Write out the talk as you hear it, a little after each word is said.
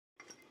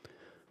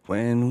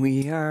When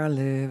we are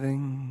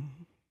living,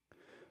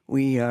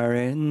 we are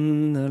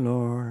in the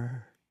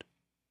Lord.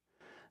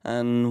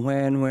 And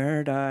when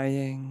we're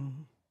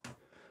dying,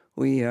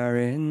 we are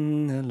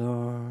in the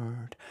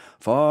Lord.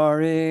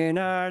 For in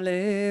our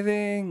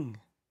living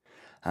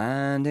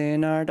and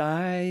in our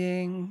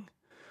dying,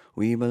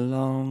 we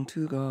belong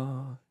to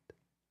God.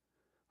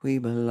 We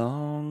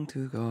belong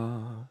to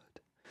God.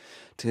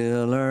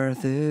 Till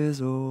earth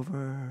is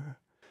over,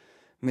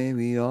 may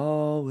we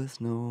always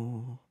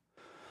know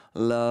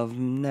love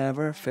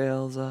never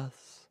fails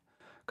us.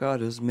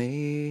 God has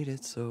made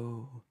it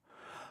so.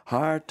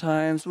 Hard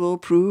times will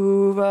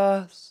prove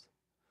us,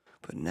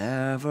 but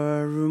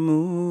never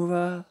remove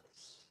us.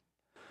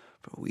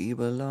 For we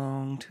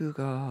belong to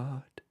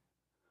God.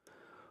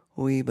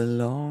 We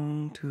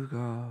belong to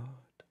God.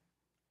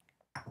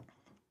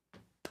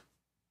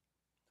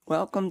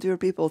 Welcome, dear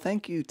people.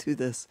 Thank you to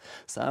this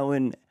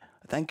Samhain.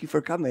 Thank you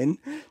for coming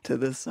to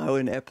this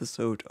Samhain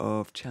episode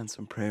of Chants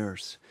and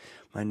Prayers.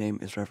 My name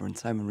is Reverend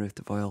Simon Ruth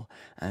de Voyle,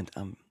 and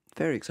I'm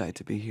very excited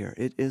to be here.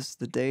 It is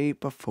the day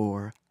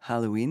before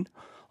Halloween,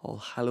 All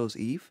Hallows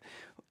Eve,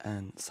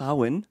 and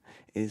Samhain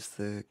is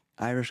the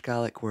Irish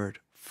Gaelic word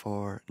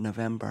for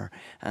November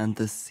and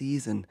the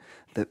season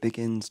that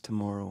begins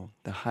tomorrow,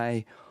 the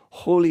high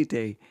holy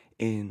day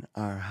in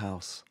our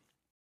house.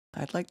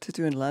 I'd like to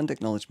do a land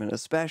acknowledgement,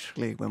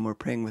 especially when we're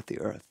praying with the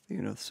earth.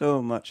 You know,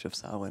 so much of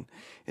Samhain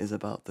is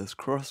about this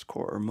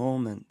cross-quarter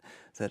moment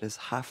that is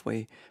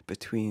halfway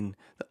between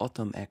the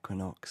autumn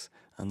equinox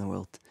and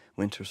the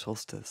winter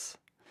solstice.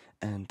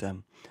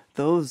 And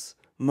those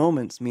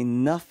moments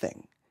mean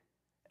nothing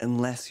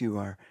unless you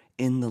are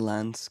in the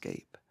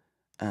landscape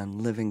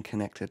and living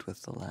connected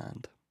with the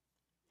land.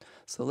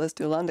 So let's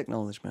do a land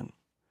acknowledgement.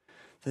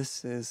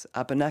 This is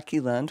Abenaki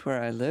land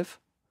where I live.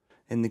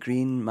 In the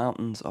Green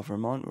Mountains of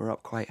Vermont, we're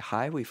up quite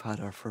high. We've had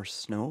our first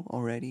snow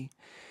already.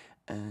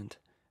 And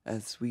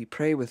as we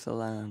pray with the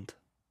land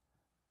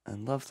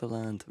and love the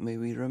land, may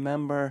we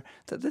remember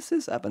that this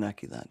is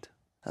Abenaki land,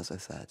 as I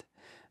said.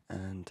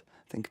 And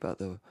think about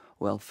the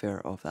welfare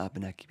of the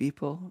Abenaki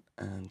people.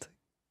 And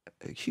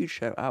a huge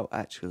shout out,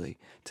 actually,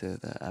 to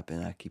the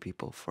Abenaki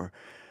people for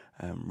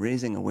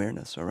raising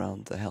awareness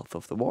around the health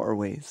of the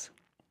waterways,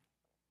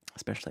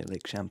 especially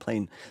Lake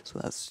Champlain. So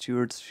that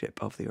stewardship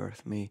of the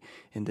earth, may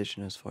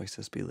Indigenous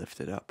voices be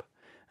lifted up,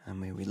 and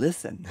may we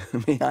listen.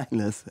 May I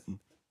listen.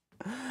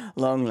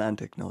 Long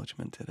land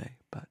acknowledgement today,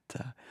 but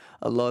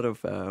a lot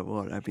of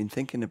what I've been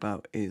thinking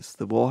about is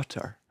the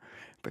water,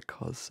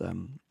 because,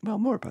 well,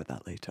 more about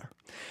that later.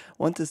 I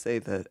want to say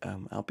that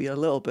I'll be a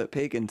little bit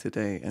pagan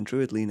today and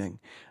druid leaning.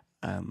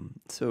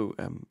 So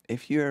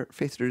if your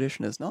faith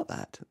tradition is not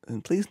that,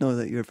 then please know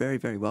that you're very,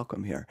 very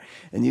welcome here.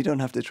 And you don't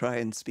have to try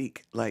and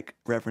speak like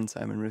Reverend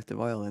Simon Ruth de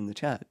Voyle in the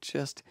chat.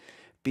 Just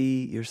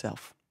be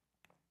yourself.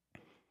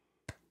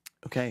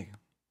 Okay.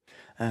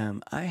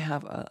 I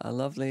have a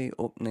lovely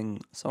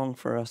opening song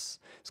for us.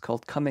 It's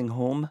called Coming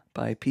Home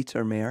by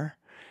Peter Mayer.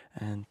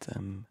 And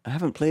I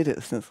haven't played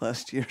it since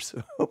last year, so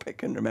I hope I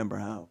can remember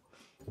how.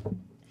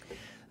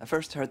 I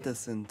first heard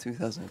this in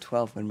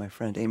 2012 when my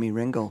friend Amy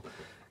Ringle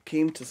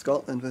came to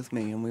Scotland with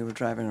me, and we were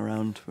driving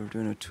around. We were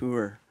doing a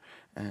tour,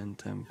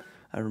 and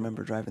I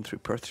remember driving through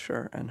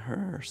Perthshire and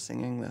her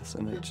singing this,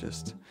 and it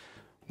just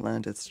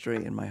landed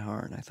straight in my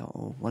heart. And I thought,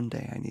 oh, one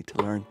day I need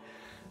to learn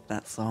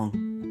that song.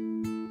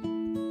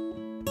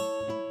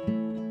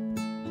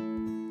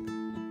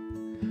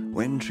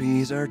 When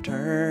trees are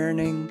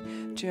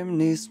turning,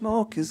 chimney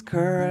smoke is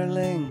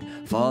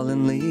curling,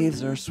 fallen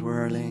leaves are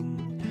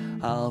swirling,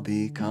 I'll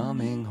be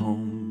coming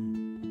home.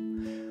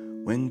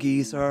 When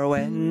geese are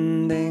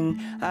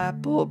wending,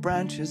 apple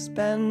branches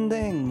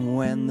bending,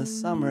 when the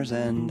summer's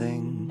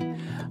ending,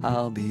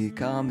 I'll be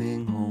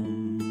coming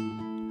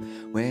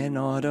home. When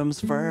autumn's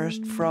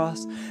first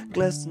frost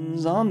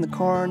glistens on the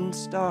corn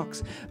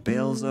stalks,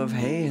 bales of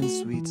hay and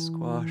sweet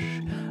squash,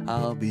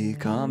 I'll be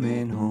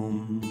coming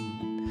home.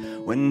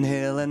 When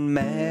hill and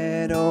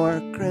meadow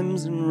are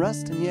crimson,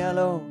 rust and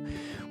yellow,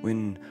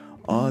 when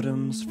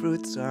autumn's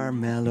fruits are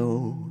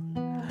mellow,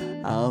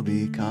 I'll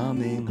be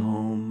coming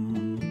home.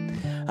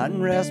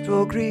 Unrest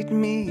will greet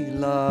me,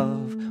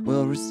 love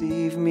will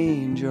receive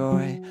me,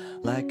 joy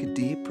like a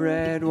deep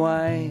red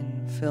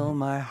wine fill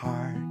my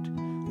heart.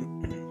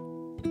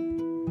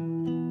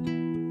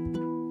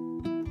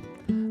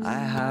 I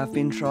have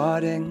been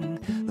trotting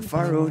the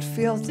furrowed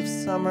fields of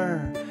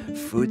summer,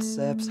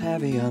 footsteps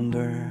heavy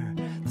under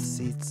the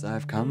seats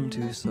I've come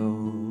to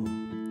sow.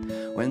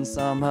 When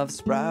some have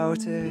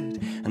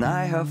sprouted, and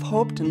I have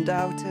hoped and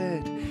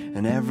doubted,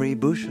 and every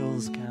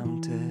bushel's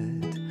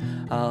counted,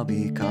 I'll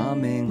be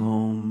coming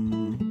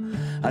home.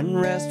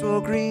 Unrest will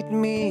greet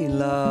me,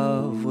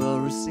 love will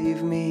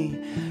receive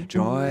me,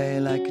 joy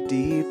like a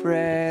deep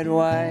red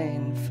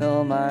wine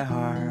fill my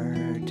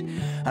heart.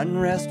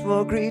 Unrest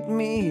will greet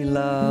me,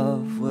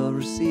 love will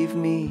receive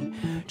me,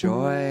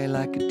 joy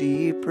like a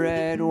deep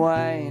red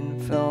wine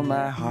fill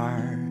my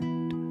heart.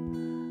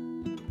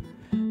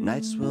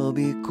 Nights will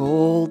be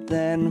cold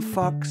then,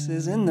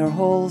 foxes in their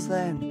holes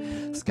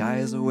then,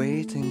 skies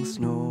awaiting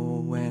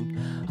snow when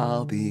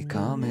I'll be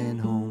coming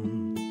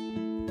home.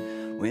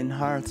 When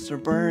hearths are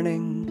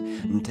burning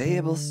and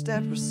table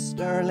steps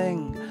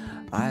sterling,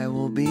 I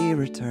will be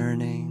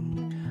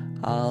returning.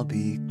 I'll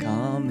be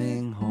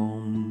coming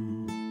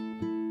home.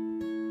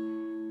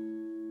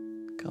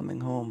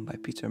 Coming Home by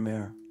Peter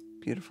Mayer.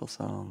 Beautiful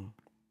song.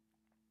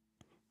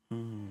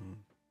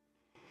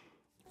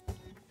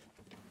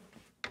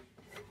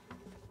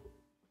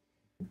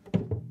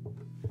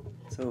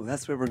 So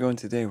that's where we're going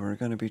today. We're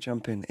going to be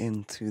jumping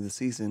into the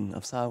season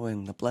of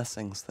Samhain, the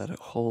blessings that it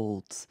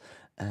holds.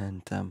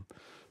 And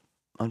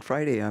on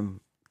Friday,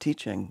 I'm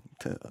teaching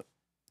to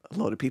a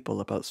lot of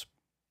people about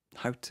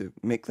how to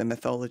make the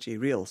mythology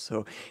real.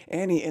 So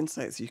any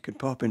insights you could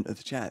pop into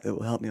the chat that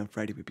will help me on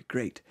Friday would be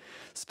great.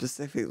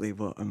 Specifically,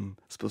 what I'm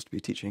supposed to be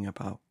teaching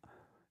about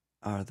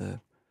are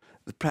the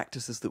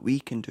practices that we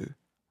can do,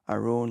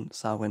 our own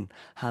Samhain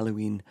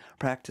Halloween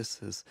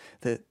practices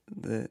that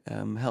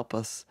help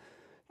us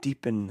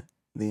deepen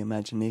the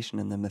imagination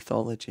and the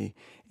mythology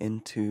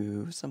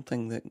into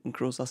something that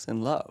grows us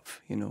in love.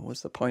 You know,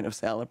 what's the point of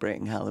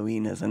celebrating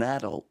Halloween as an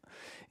adult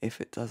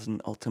if it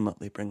doesn't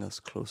ultimately bring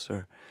us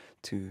closer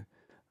to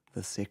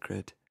the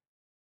sacred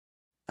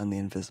and the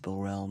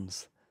invisible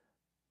realms,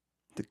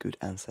 the good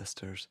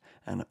ancestors,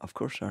 and of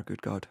course our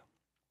good God.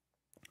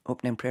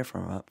 Opening prayer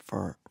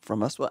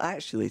from us. Well,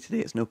 actually, today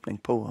it's an opening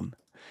poem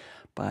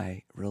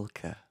by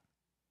Rilke.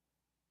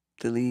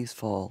 The leaves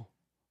fall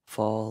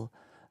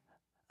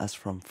as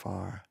from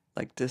far,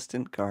 like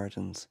distant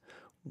gardens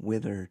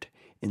withered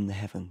in the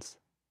heavens.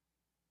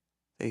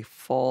 They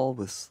fall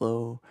with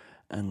slow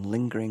and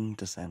lingering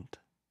descent.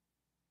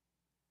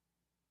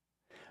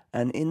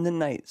 And in the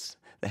nights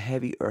the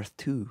heavy earth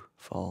too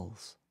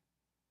falls,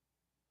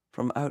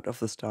 from out of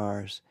the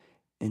stars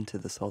into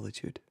the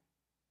solitude.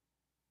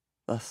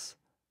 Thus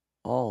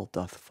all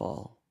doth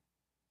fall.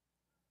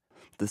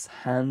 This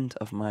hand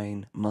of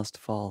mine must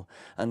fall,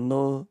 and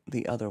lo,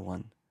 the other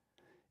one,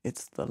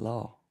 it's the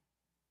law.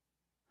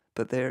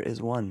 But there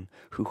is one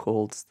who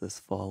holds this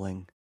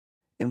falling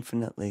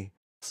infinitely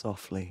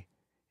softly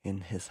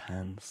in his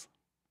hands.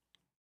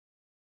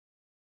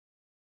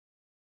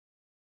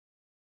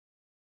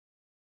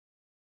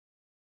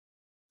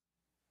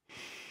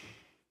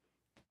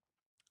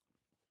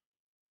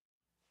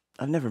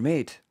 I've never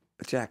made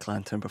a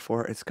jack-lantern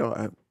before. It's got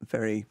a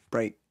very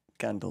bright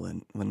candle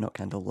and, well, not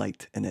candle,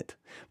 light in it.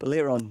 But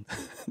later on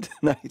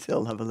tonight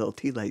I'll have a little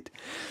tea light.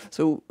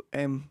 So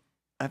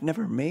I've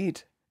never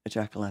made a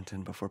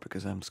jack-o'-lantern before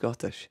because I'm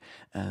Scottish,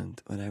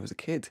 and when I was a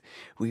kid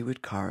we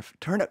would carve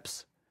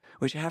turnips,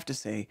 which I have to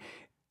say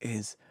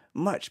is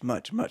much,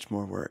 much, much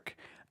more work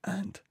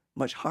and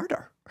much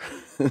harder.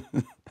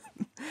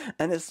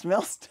 And it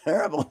smells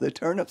terrible. The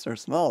turnips are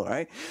small,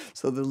 right?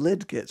 So the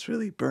lid gets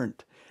really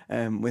burnt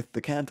with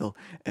the candle,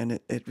 and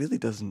it really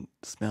doesn't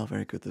smell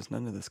very good. There's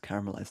none of this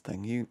caramelized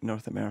thing. You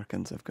North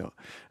Americans have got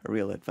a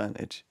real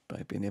advantage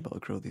by being able to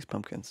grow these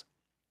pumpkins.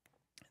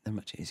 They're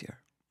much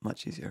easier,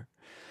 much easier.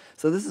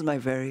 So this is my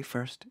very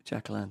first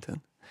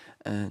jack-o'-lantern,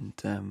 and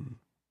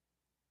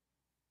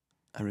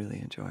I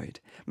really enjoyed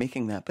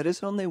making that. But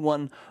it's only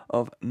one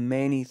of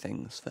many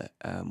things that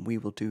we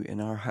will do in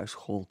our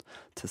household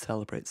to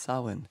celebrate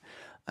Samhain.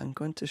 I'm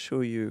going to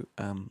show you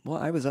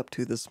what I was up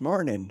to this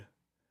morning.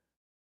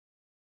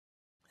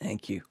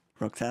 Thank you,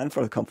 Roxanne,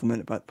 for the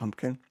compliment about the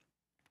pumpkin.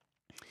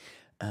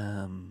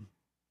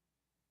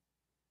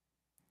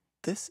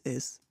 This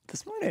is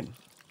this morning.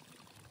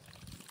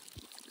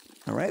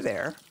 Now, right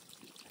there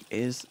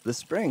is the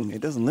spring.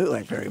 It doesn't look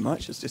like very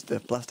much. It's just a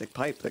plastic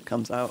pipe that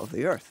comes out of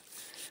the earth.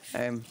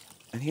 And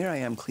here I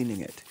am cleaning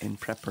it in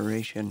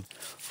preparation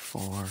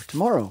for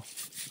tomorrow.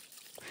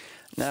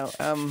 Now,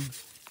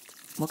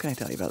 what can I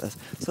tell you about this?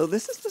 So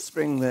this is the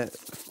spring that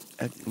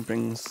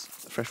brings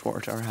fresh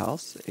water to our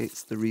house.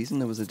 It's the reason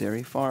there was a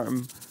dairy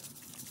farm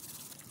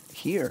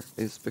here,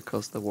 is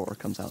because the water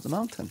comes out of the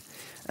mountain.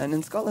 And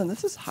in Scotland,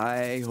 this is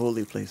high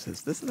holy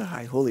places. This is a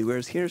high holy,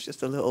 whereas here's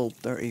just a little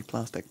dirty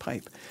plastic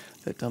pipe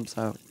that dumps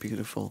out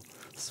beautiful,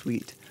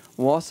 sweet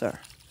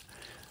water.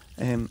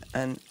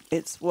 And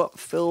it's what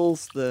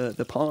fills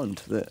the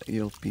pond that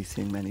you'll be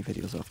seeing many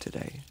videos of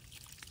today.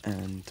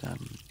 And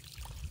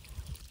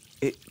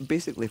it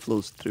basically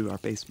flows through our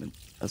basement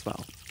as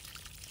well.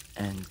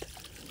 And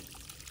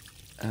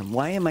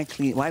why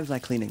was I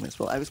cleaning this?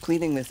 Well, I was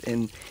cleaning this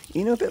in,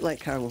 you know, a bit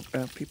like how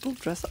people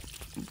dress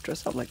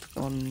up like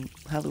on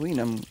Halloween.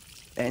 I'm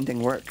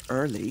ending work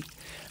early,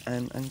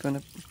 and I'm going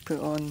to put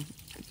on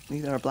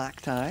either a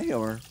black tie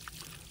or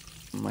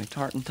my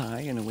tartan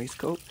tie and a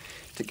waistcoat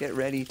to get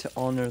ready to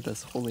honour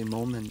this holy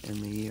moment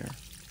in the year.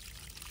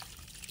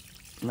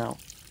 Now,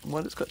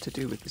 what it's got to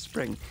do with the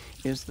spring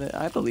is that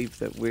I believe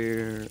that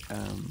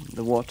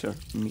the water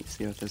meets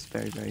the earth is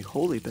very, very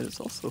holy, but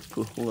it's also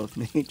full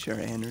of nature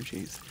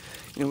energies.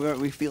 You know,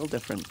 we feel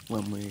different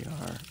when we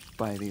are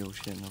by the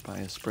ocean or by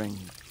a spring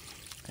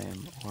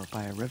or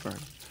by a river.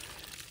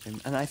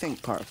 And I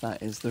think part of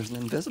that is there's an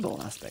invisible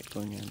aspect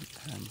going in,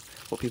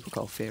 what people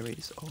call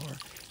fairies or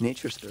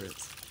nature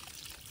spirits.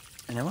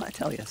 And I want to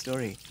tell you a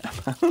story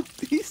about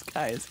these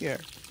guys here.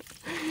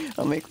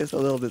 I'll make this a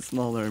little bit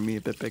smaller and me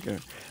a bit bigger.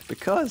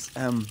 Because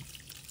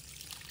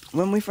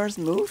when we first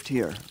moved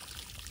here,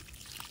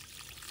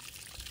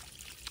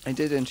 I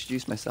did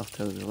introduce myself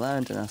to the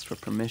land and ask for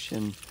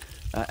permission,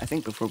 I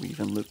think before we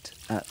even looked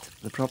at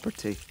the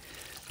property,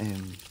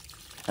 and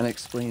I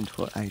explained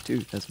what I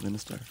do as a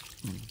minister.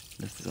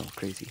 This is all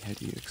crazy, how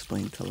do you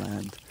explain to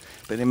land?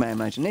 But in my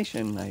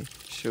imagination, I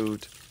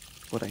showed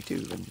what I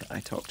do, and I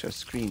talk to a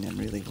screen, and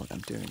really what I'm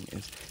doing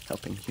is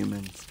helping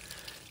humans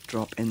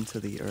drop into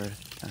the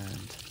earth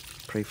and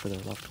pray for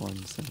their loved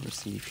ones and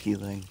receive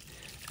healing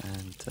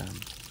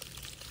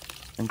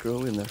and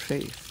grow in their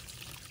faith.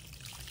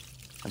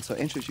 And so I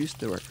introduced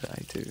the work that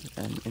I do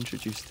and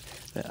introduced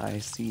that I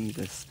see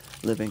this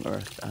living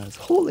earth as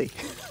holy.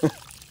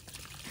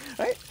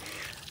 Right?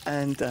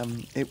 And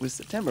it was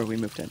September we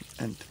moved in,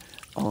 and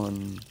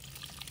on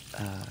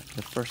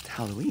the first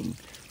Halloween,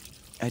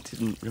 I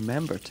didn't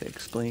remember to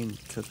explain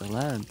to the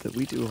land that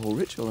we do a whole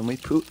ritual, and we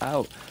put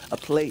out a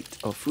plate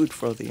of food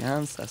for the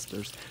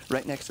ancestors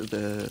right next to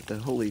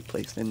the holy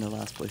place. In the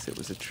last place it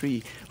was a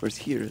tree, whereas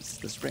here it's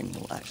the spring.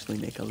 We'll actually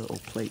make a little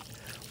plate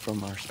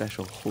from our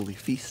special holy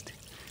feast.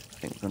 I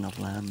think we're going to have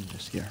lamb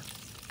this year.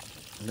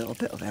 A little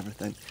bit of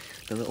everything.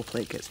 The little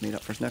plate gets made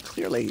up first. Now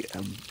clearly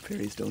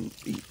fairies don't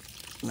eat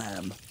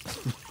lamb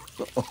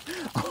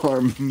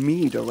or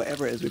meat or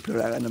whatever it is we put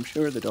out, and I'm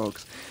sure the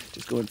dogs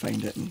just go and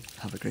find it and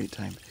have a great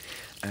time,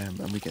 and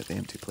we get the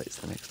empty plates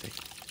the next day.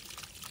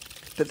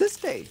 But this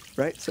day,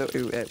 right, so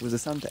it was a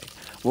Sunday,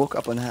 woke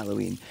up on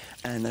Halloween,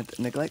 and I'd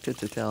neglected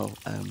to tell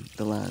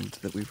the land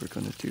that we were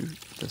going to do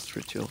this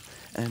ritual,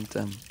 and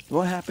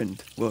what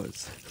happened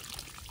was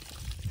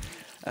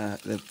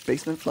the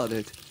basement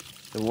flooded,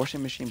 the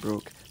washing machine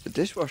broke, the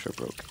dishwasher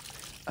broke,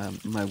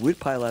 my wood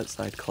pile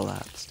outside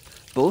collapsed,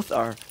 both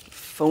our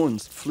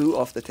phones flew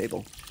off the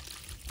table,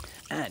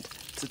 and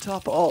to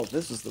top it all,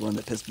 this was the one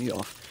that pissed me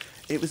off,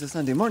 it was a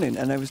Sunday morning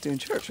and I was doing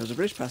church. I was a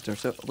British pastor,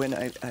 so when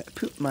I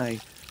put my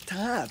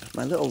tab,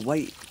 my little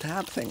white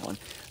tab thing on,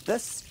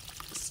 this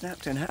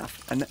snapped in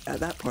half, and at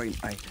that point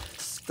I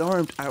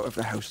stormed out of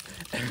the house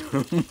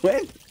and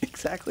went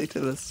exactly to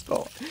this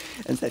spot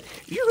and said,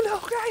 "You know,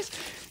 guys,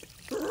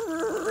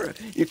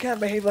 you can't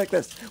behave like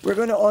this. We're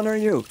going to honor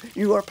you.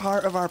 You are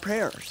part of our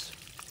prayers.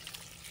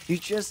 You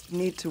just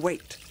need to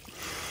wait."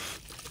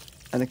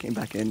 And I came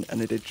back in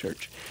and I did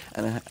church,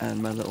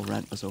 and my little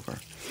rant was over.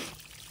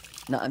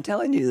 Now, I'm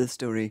telling you this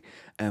story,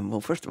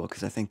 well, first of all,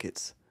 because I think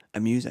it's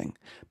amusing,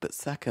 but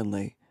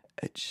secondly,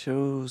 it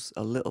shows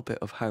a little bit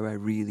of how I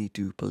really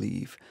do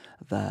believe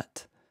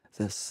that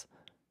this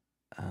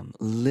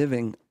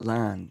living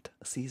land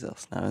sees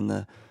us. Now,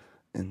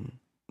 in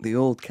the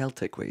old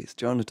Celtic ways,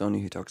 John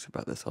O'Donoghue talks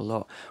about this a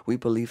lot. We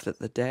believe that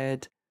the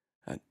dead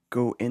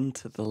go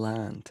into the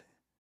land,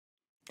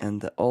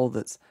 and that all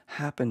that's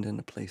happened in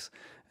a place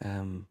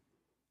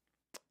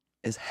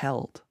is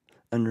held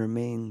and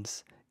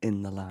remains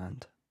in the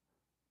land.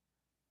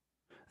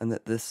 And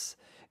that this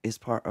is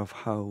part of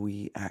how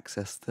we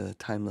access the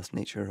timeless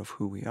nature of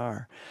who we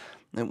are.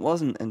 It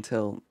wasn't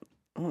until,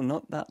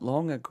 not that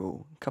long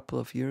ago, a couple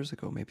of years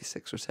ago, maybe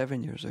 6 or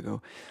 7 years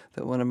ago,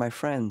 that one of my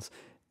friends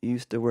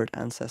used the word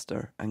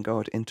ancestor and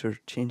God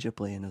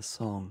interchangeably in his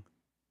song.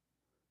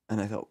 And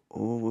I thought,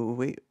 oh,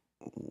 wait,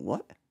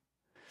 what?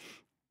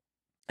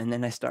 And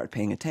then I started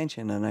paying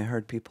attention, and I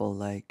heard people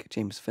like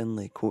James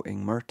Finlay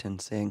quoting Merton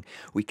saying,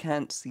 "We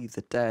can't see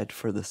the dead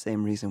for the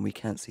same reason we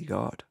can't see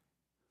God."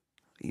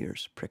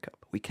 Ears prick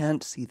up. We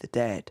can't see the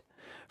dead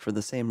for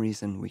the same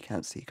reason we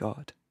can't see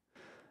God.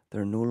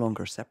 They're no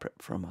longer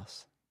separate from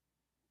us.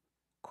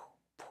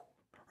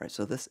 Right,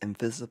 so this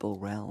invisible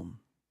realm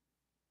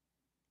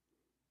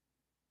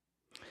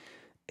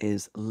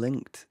is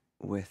linked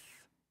with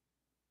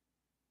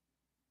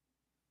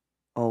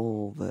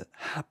all that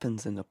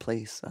happens in a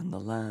place and the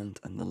land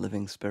and the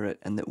living spirit,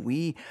 and that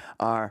we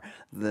are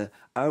the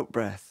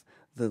outbreath,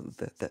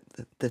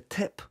 the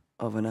tip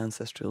of an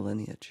ancestral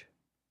lineage.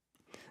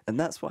 And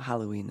that's what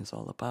Halloween is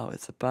all about.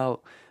 It's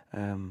about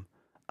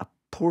a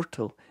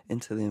portal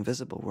into the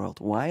invisible world.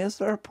 Why is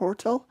there a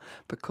portal?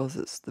 Because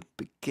it's the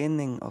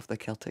beginning of the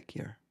Celtic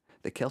year.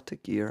 The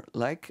Celtic year,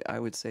 like I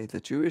would say the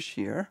Jewish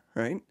year,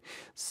 right,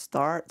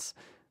 starts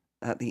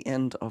at the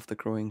end of the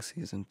growing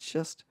season,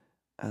 just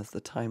as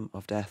the time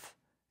of death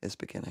is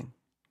beginning.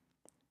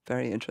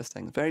 Very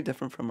interesting, very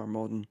different from our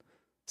modern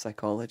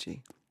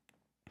psychology.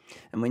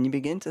 And when you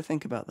begin to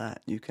think about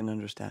that, you can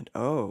understand,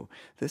 oh,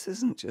 this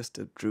isn't just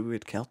a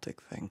Druid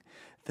Celtic thing.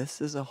 This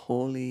is a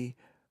holy,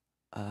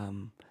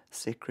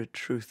 sacred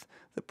truth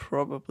that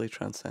probably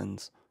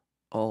transcends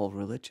all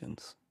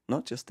religions,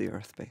 not just the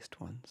earth-based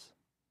ones.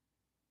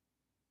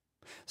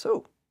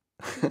 So,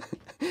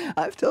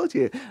 I've told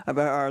you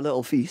about our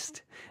little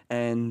feast,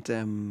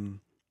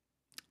 and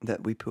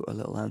that we put a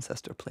little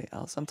ancestor plate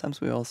out. Sometimes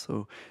we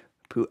also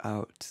put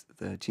out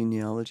the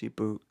genealogy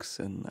books,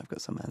 and I've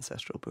got some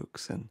ancestral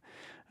books, and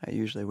I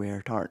usually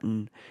wear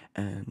tartan,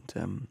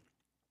 and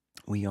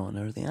we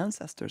honor the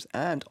ancestors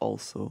and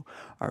also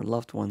our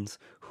loved ones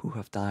who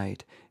have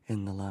died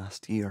in the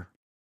last year.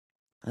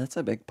 That's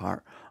a big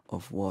part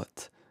of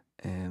what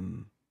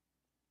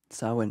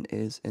Samhain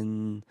is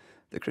in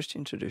the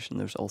Christian tradition.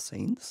 There's All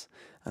Saints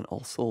and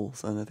All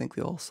Souls, and I think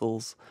the All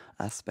Souls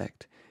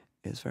aspect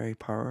is very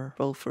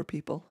powerful for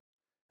people.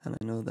 And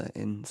I know that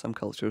in some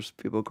cultures,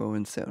 people go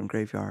and sit on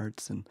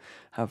graveyards and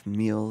have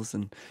meals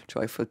and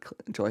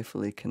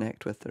joyfully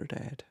connect with their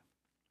dead.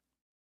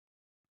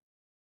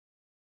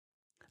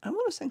 I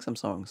want to sing some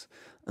songs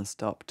and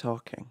stop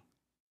talking.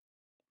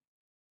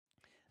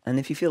 And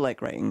if you feel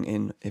like writing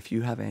in, if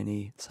you have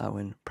any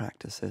Samhain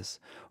practices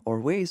or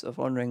ways of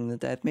honouring the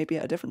dead, maybe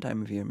at a different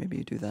time of year, maybe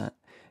you do that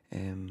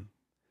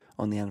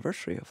on the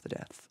anniversary of the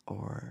death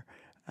or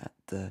at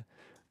the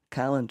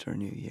calendar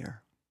New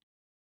Year.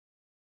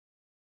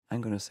 I'm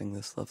going to sing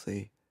this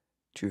lovely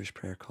Jewish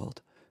prayer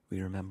called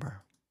We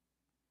Remember.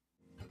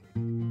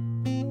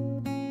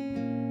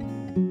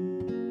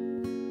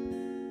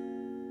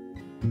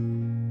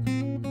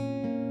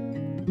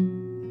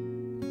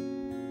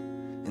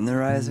 In the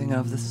rising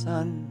of the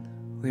sun,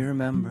 we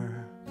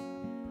remember.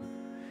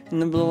 In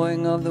the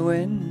blowing of the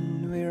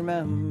wind, we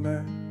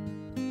remember.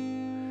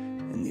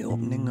 In the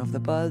opening of the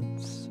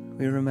buds,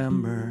 we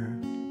remember.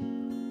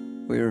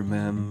 We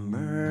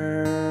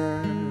remember.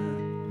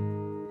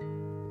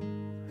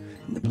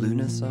 In the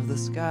blueness of the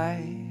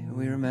sky,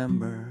 we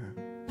remember.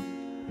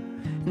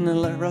 In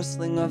the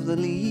rustling of the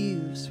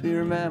leaves, we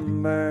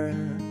remember.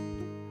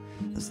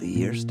 As the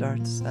year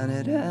starts and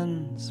it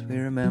ends, we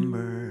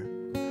remember.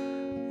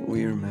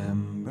 We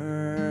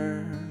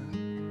remember.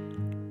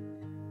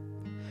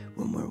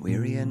 When we're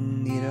weary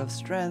and in need of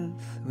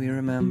strength, we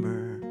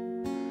remember.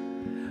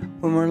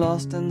 When we're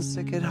lost and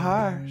sick at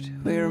heart,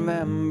 we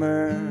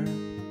remember.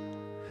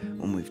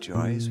 When we've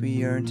joys we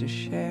yearn to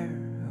share,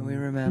 we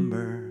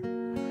remember.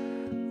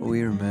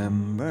 We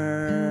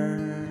remember.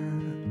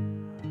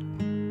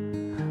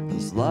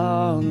 As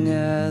long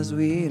as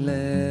we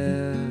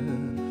live,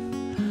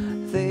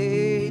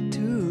 they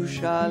too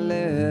shall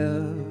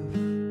live.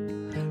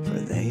 For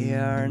they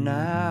are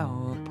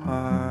now a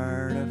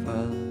part of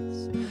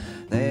us.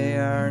 They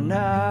are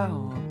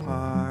now a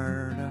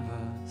part of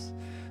us.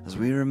 As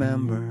we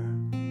remember.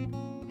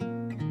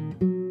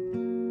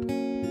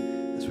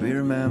 As we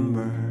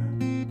remember.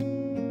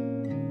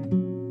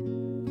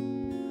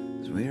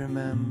 As we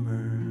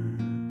remember.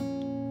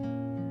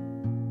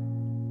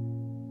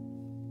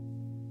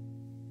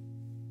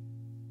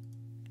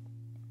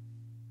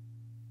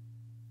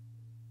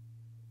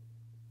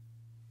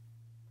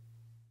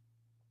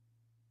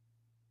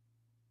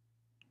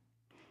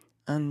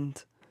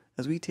 And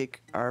as we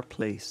take our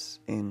place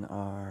in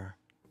our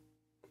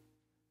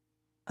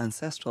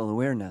ancestral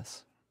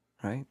awareness,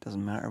 right?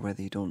 Doesn't matter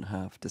whether you don't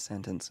have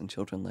descendants and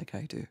children like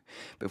I do.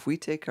 But if we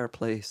take our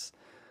place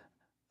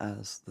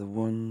as the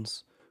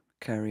ones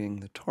carrying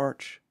the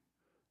torch,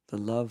 the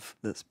love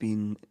that's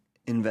been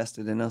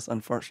invested in us,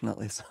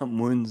 unfortunately some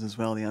wounds as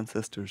well, the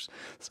ancestors,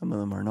 some of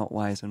them are not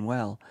wise and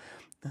well,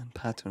 and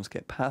patterns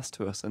get passed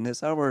to us, and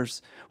it's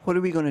ours. What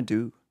are we going to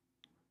do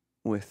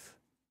with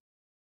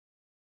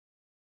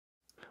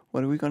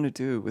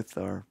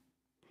our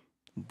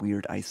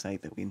weird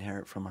eyesight that we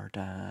inherit from our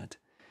dad,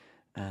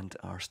 and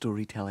our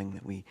storytelling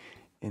that we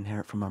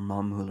inherit from our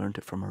mum, who learned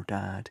it from our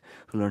dad,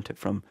 who learned it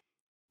from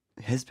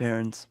his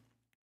parents?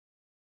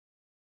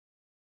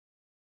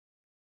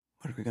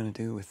 What are we going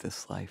to do with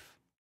this life?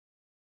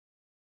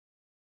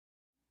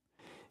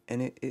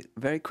 And it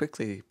very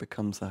quickly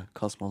becomes a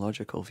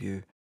cosmological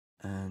view,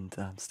 and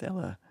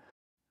Stella,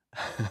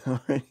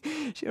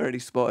 she already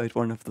spotted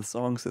one of the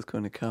songs that's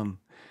going to come,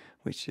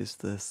 which is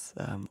this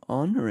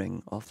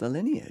honouring of the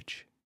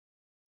lineage.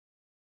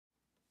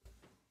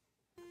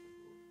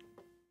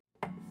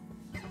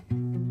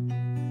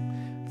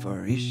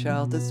 For each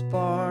child that's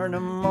born, a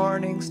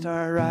morning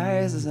star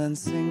rises and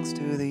sings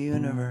to the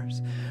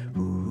universe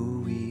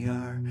who we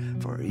are.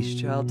 For each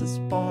child that's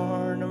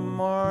born, a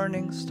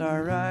morning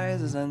star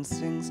rises and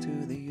sings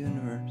to the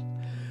universe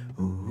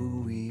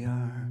who we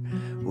are.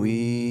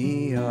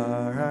 We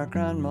are our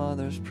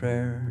grandmother's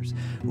prayers.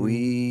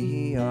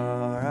 We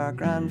are our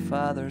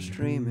grandfather's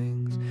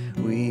dreamings.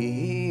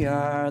 We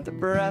are the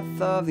breath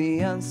of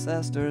the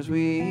ancestors.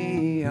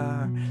 We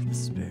are the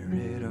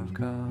Spirit of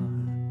God.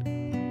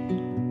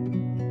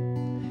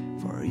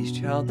 For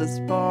each child that's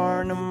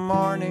born, a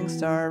morning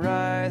star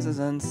rises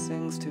and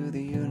sings to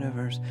the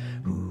universe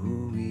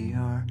who we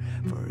are.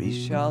 For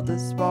each child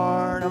that's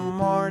born, a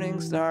morning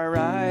star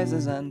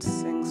rises and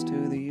sings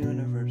to the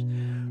universe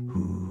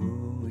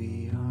who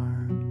we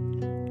are.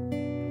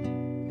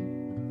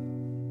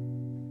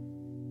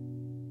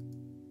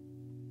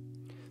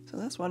 So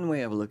that's one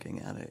way of looking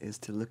at it, is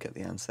to look at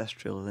the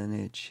ancestral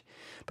lineage.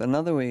 But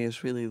another way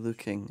is really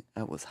looking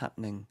at what's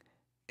happening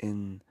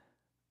in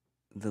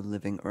the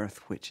living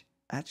earth, which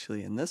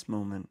actually in this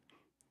moment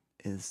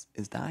is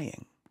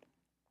dying.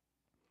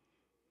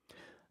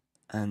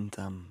 And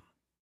I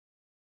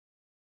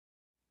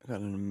got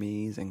an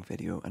amazing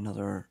video.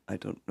 I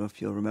don't know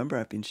if you'll remember,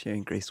 I've been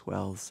sharing Grace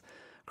Wells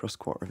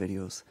cross-quarter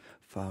videos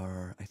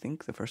for, I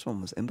think the first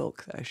one was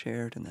Imbolc that I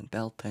shared, and then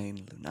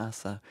Beltane,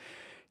 Lunasa.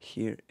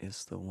 Here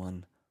is the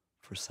one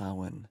for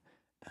Samhain.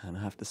 And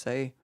I have to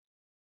say,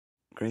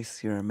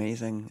 Grace, you're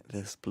amazing.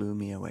 This blew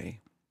me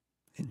away.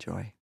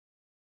 Enjoy.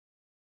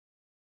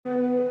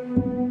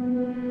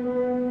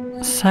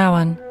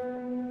 Samhain.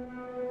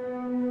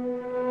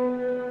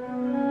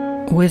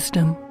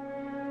 Wisdom.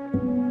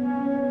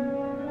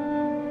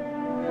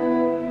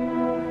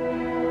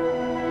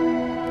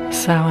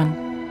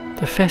 Samhain,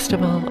 the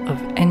festival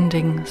of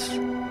endings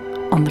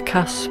on the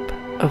cusp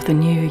of the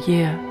new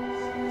year.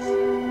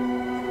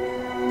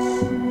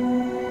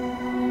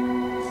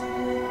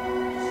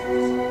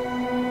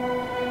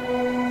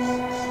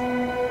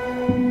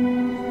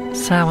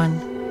 Samhain,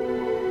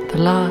 the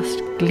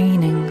last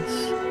gleanings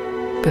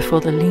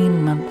before the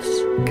lean months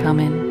come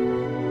in.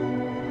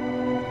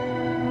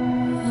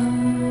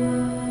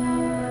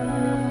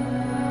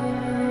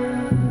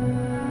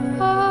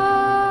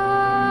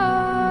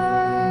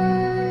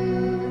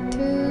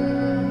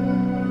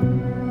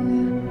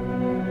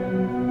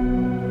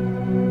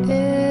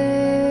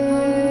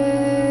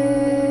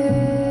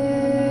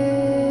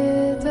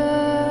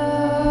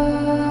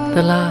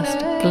 The last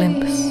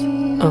glimpse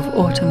of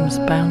autumn's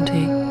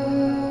bounty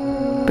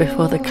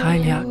before the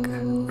Kailiak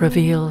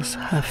reveals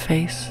her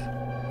face.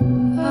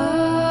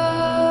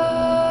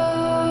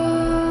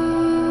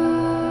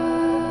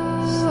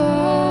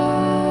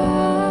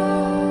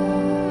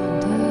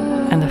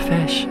 And the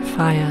fresh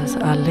fires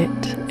are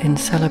lit in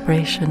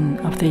celebration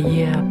of the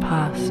year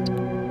past.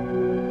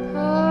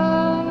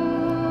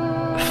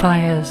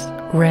 Fires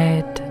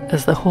red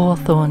as the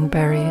hawthorn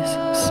berries'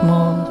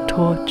 small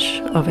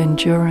torch of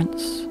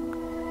endurance.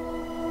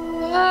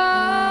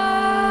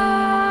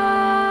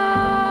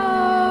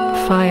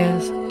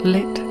 Fires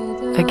lit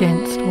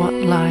against what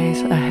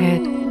lies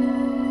ahead.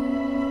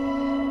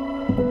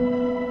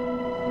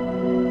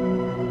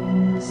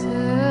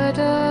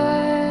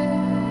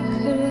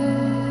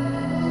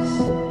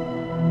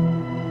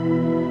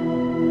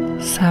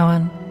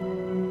 Samhain,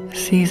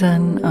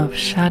 season of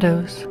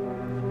shadows.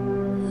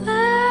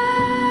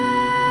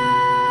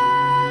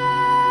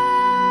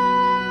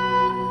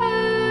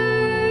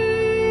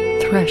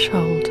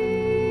 Threshold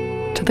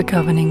to the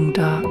governing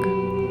dark.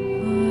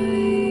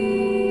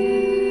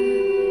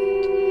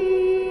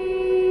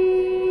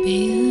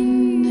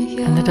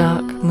 And the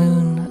dark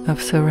moon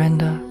of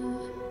surrender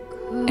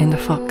in the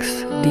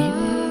fox-deep,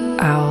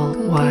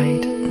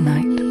 owl-wide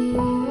night.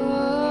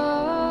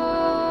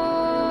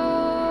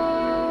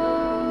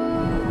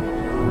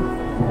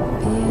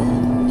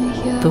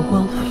 The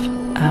wolf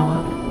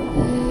hour,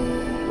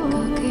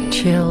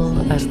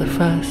 chill as the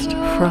first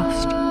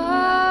frost,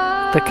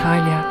 the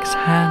Kailiak's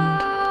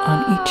hand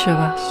on each of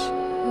us,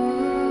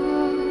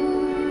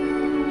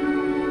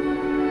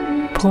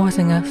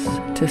 pausing us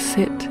to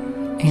sit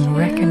in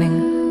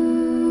reckoning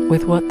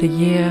with what the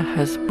year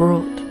has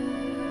brought,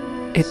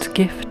 its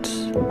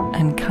gifts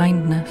and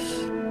kindness.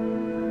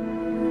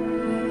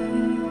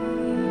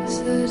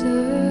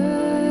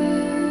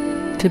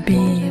 To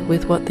be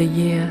with what the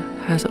year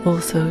has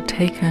also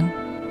taken.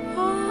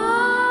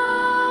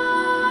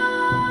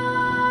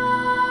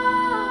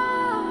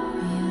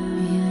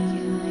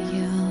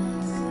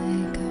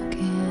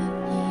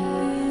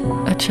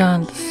 A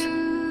chance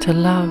to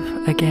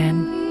love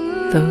again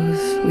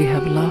those we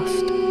have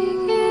lost.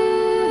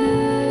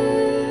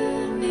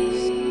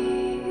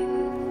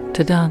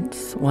 To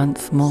dance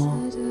once more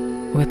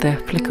with their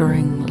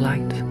flickering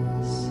light.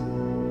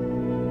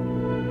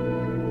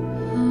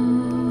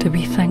 To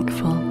be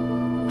thankful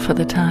for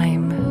the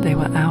time they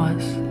were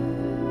ours.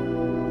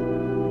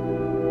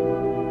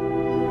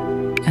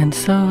 And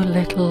so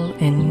little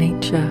in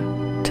nature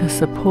to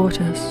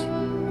support us,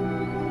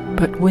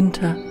 but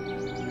winter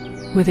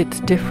with its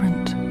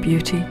different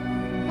beauty.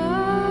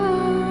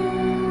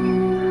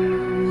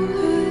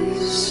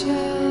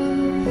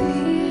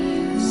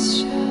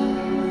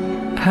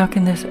 How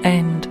can this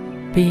end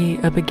be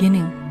a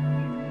beginning,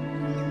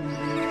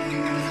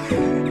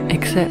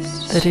 except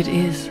that it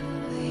is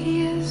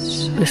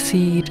the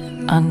seed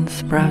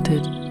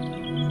unsprouted,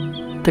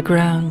 the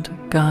ground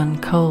gone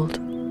cold.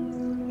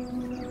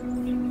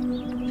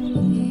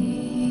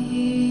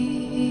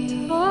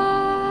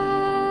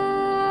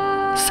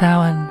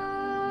 Samhain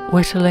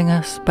whittling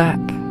us back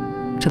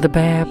to the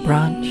bare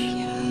branch.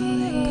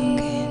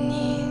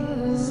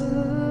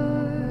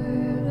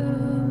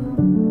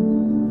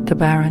 The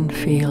barren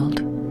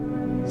field.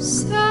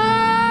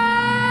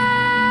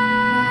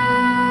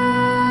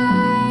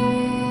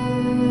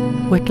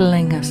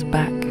 Whittling us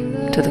back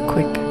to the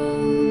quick,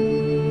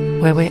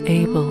 where we're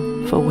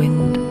able for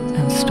wind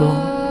and storm,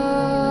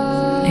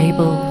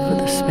 able for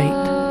the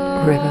spate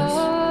rivers.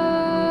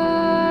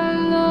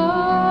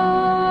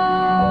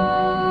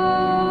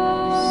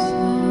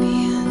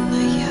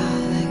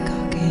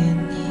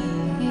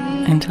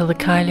 Until the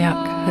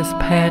Kailiak has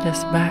paired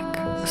us back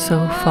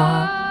so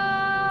far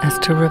as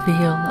to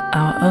reveal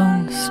our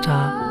own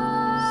star,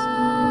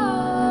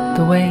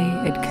 the way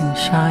it can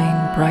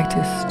shine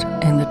brightest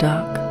in the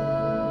dark.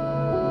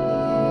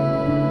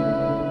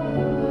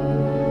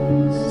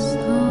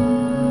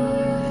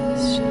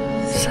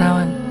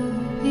 Samhain,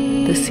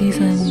 the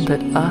season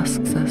that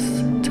asks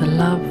us to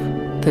love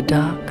the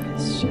dark.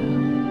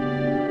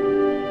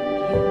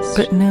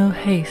 but no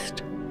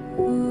haste,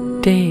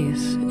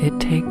 days it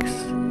takes.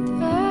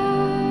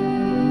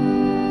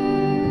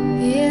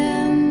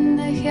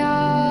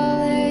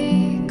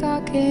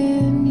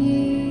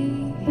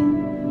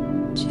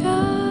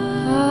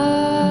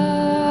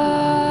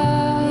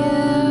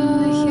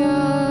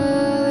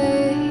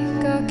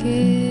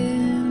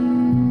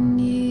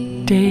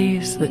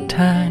 Days that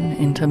turn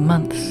into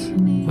months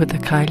with the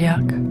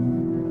Kailiak.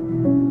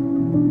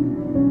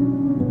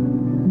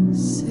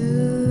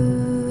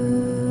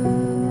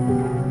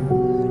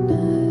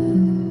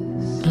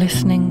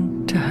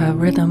 Listening to her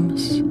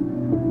rhythms,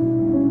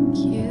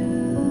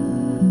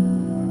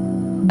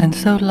 and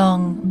so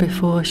long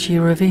before she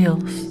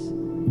reveals,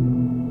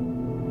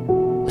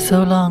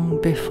 so long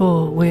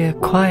before we're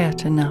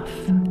quiet enough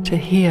to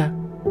hear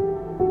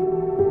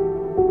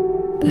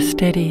the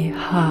steady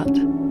heart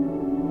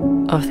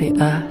of the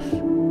earth.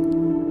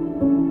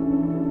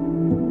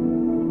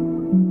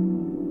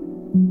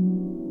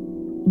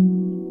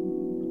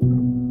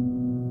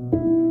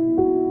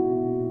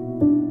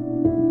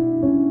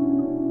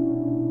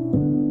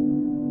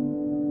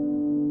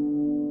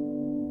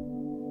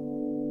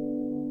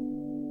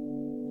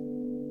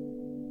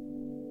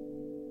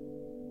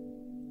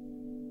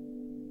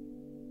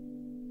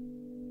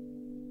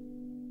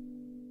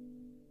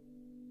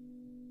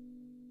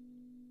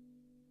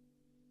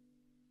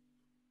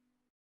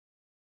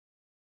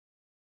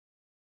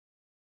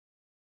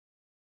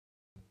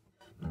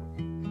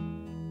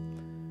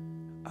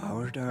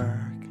 Our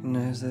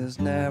darkness is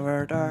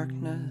never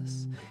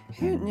darkness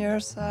in your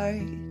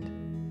sight.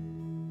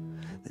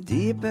 The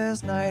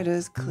deepest night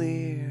is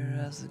clear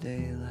as the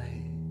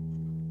daylight.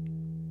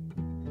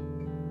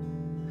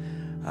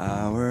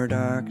 Our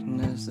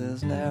darkness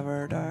is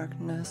never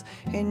darkness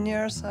in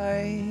your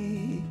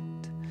sight.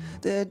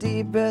 The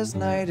deepest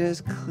night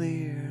is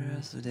clear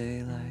as the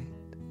daylight.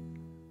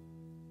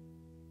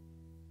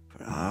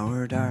 For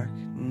our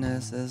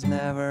darkness is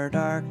never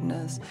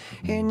darkness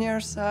in your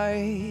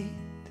sight.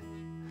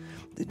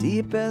 The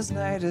deepest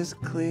night is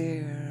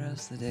clear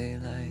as the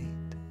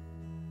daylight.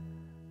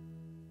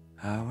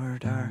 Our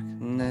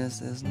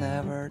darkness is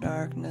never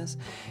darkness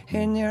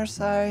in your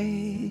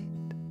sight.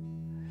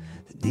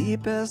 The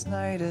deepest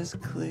night is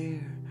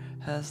clear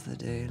as the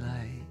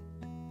daylight.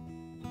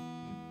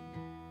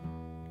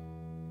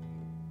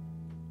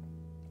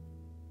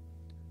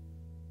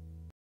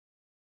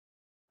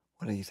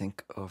 What do you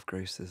think of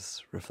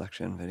Grace's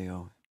reflection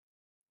video?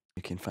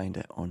 You can find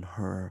it on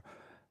her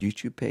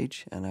YouTube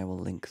page, and I will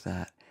link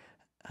that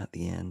at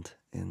the end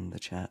in the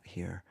chat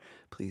here.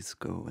 Please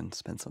go and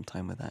spend some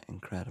time with that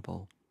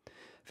incredible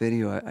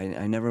video.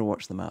 I never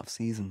watched them out of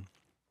season,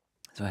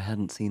 so I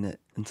hadn't seen it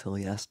until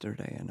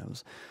yesterday, and I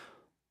was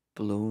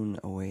blown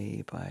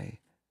away by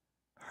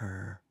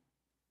her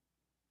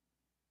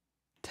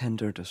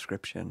tender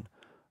description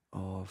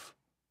of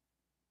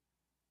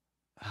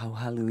how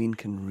Halloween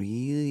can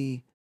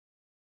really,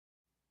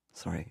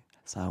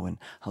 Samhain,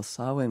 how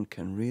Samhain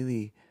can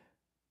really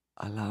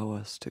allow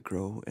us to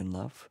grow in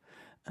love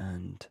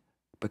and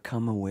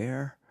become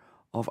aware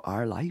of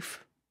our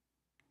life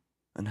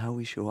and how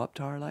we show up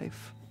to our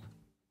life.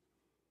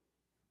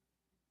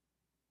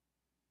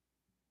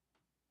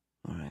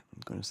 All right,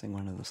 I'm going to sing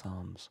one of the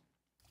Psalms.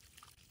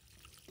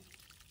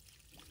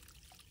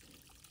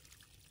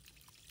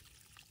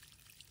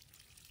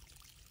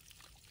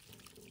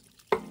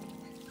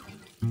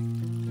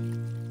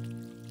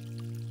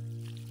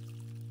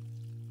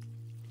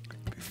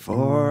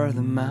 Before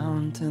the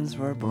mountains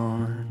were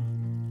born,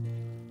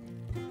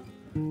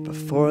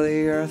 before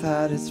the earth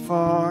had its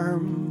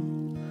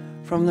form,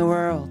 from the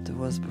world that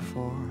was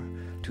before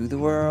to the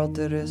world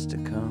that is to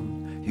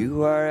come,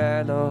 you are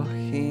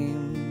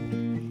Elohim.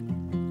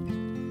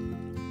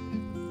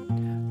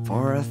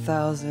 For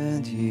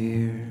 1,000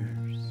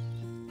 years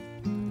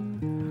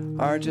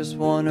are just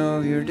one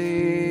of your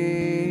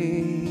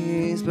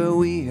days, but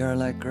we are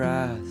like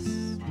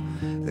grass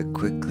that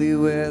quickly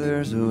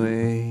withers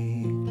away.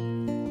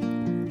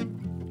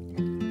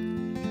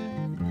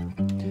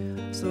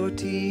 So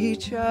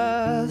teach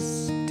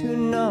us to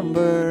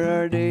number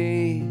our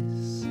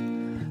days,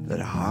 that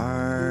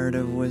heart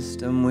of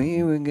wisdom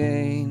we would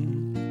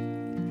gain.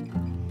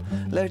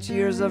 Let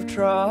years of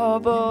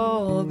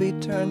trouble be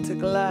turned to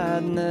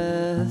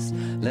gladness.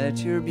 Let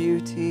your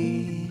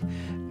beauty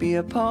be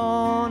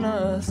upon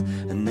us,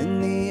 and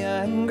in the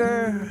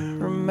anger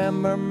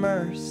remember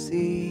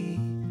mercy.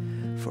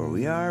 For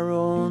we are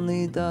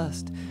only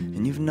dust,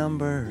 and you've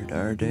numbered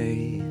our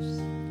days.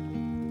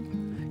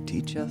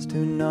 Teach us to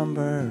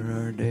number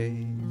our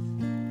days.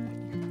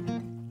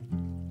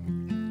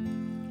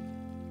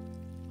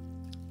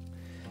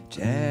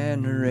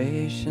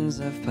 Generations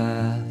have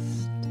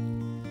passed,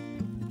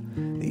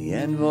 the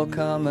end will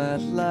come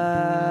at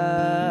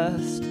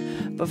last,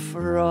 but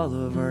for all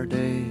of our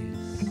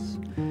days,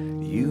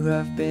 you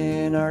have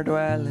been our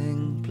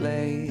dwelling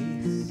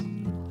place.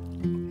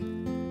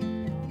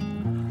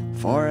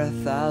 For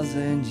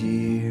 1,000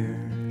 years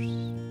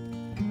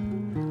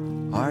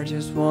are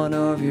just one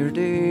of your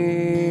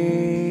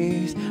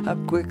days, how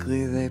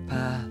quickly they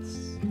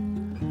pass,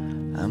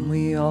 and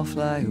we all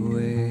fly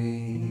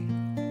away.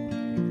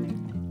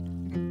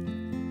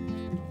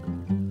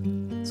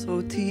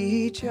 So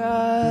teach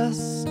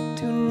us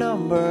to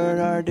number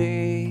our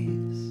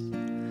days,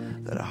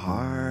 that a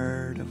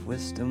heart of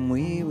wisdom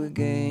we would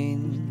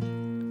gain.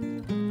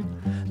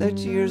 Let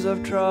years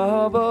of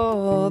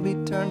trouble be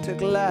turned to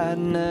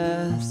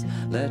gladness.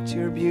 Let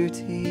your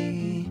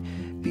beauty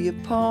be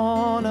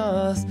upon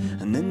us,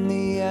 and in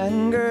the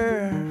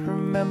anger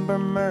remember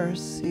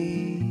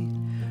mercy.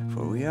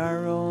 For we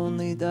are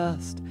only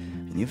dust,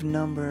 and you've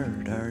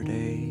numbered our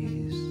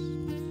days.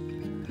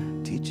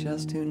 Teach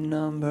us to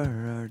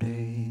number our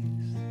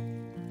days.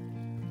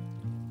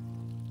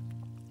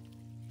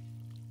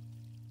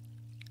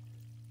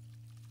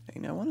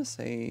 And I want to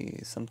say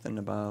something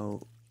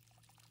about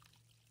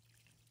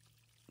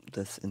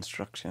this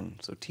instruction.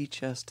 So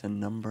teach us to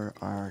number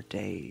our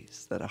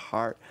days, that a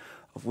heart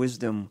of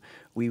wisdom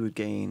we would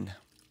gain.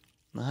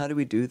 Now, how do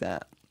we do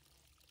that?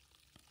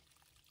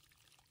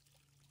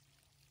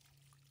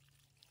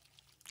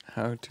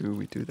 How do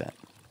we do that?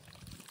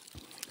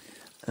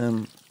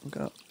 I've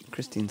got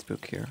Christine's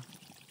book here.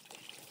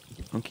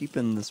 I'm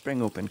keeping the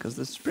spring open because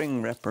the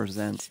spring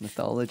represents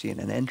mythology and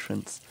an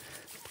entrance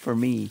for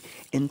me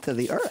into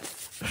the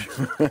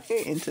earth, right?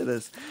 Into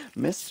this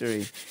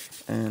mystery.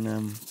 And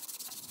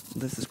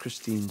this is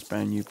Christine's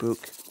brand new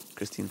book.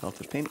 Christine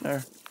Walters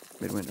Painter,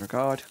 Midwinter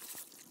God.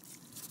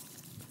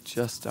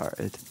 Just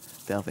started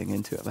delving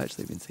into it. I've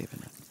actually been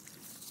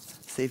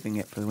saving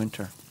it for the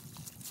winter.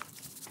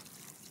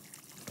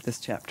 This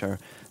chapter,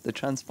 The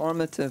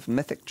Transformative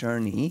Mythic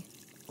Journey,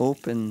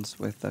 opens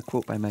with a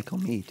quote by Michael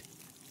Meade.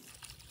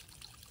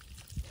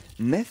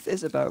 Myth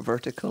is about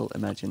vertical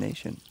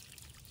imagination.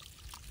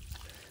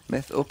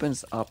 Myth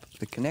opens up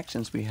the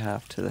connections we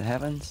have to the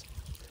heavens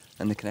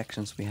and the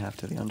connections we have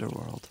to the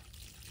underworld.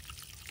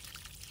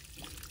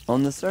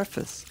 On the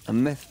surface, a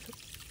myth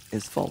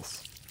is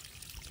false,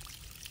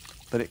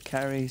 but it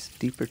carries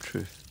deeper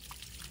truth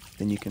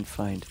than you can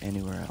find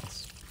anywhere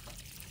else.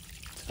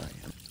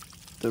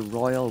 The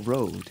royal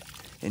road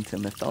into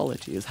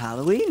mythology is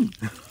Halloween.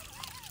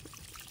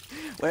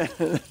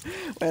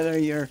 Whether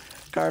you're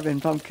carving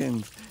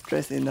pumpkins,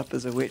 dressing up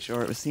as a witch,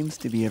 or it seems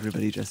to be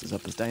everybody dresses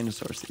up as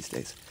dinosaurs these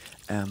days.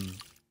 And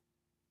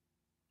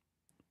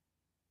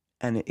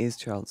it is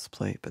child's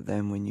play, but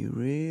then when you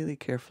really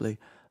carefully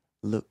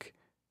look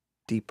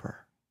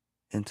deeper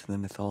into the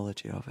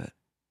mythology of it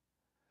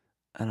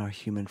and our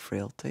human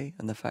frailty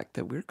and the fact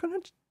that we're going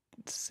to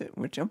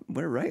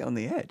we're right on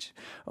the edge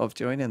of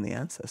joining the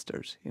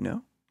ancestors, you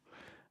know.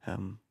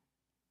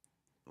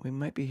 We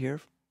might be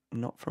here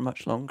not for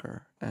much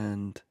longer,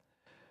 and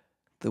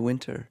the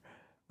winter,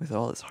 with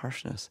all its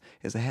harshness,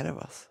 is ahead of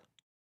us.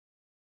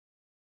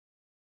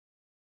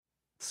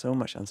 So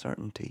much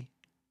uncertainty.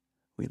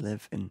 We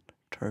live in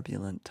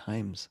turbulent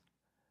times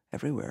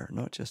everywhere,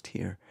 not just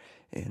here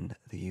in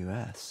the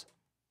US.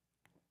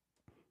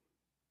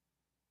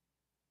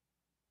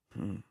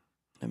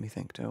 Let me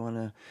think. Do I want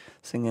to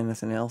sing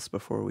anything else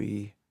before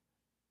we...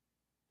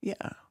 Yeah,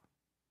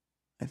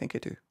 I think I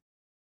do.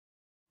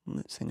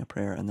 Let's sing a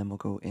prayer and then we'll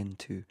go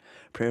into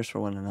prayers for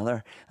one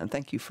another. And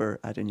thank you for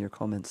adding your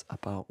comments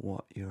about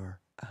what your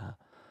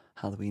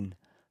Halloween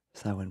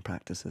Samhain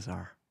practices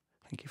are.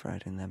 Thank you for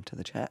adding them to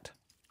the chat.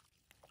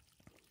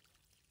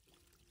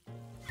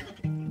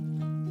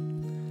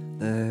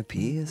 The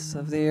peace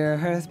of the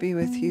earth be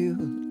with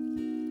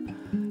you,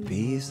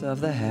 peace of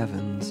the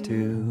heavens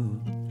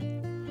too.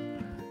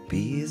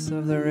 Peace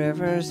of the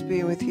rivers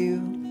be with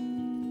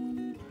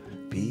you,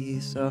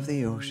 peace of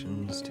the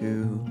oceans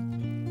too.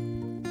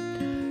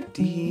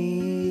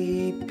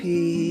 Deep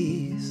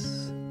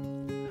peace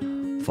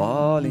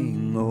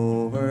falling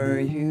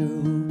over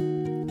you,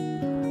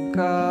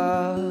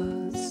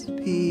 God's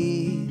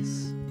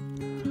peace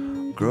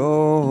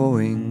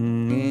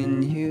growing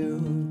in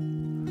you.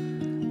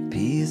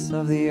 Peace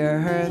of the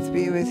earth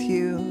be with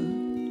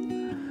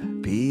you,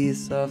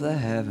 peace of the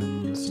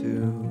heavens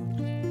too.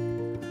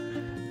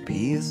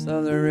 Peace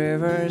of the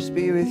rivers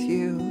be with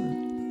you,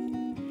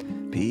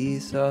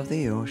 peace of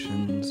the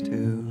oceans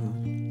too.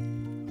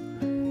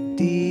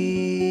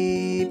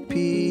 Deep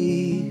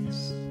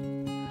peace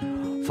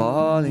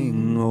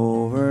falling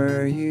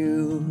over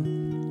you,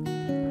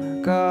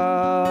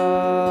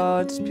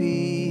 God's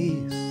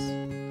peace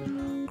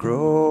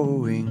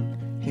growing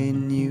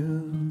in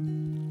you.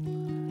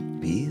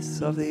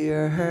 Peace of the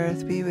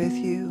earth be with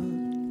you,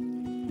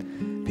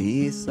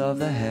 peace of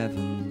the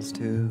heavens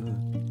too.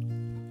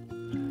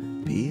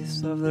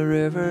 Peace of the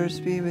rivers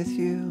be with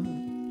you,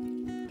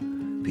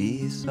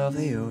 peace of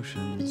the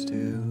oceans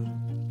too.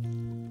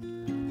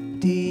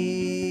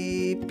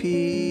 Deep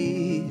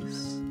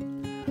peace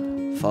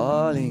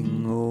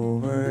falling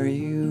over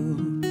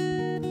you,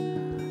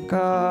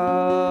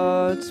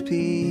 God's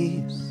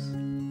peace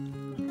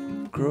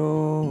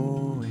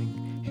growing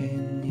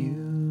in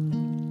you.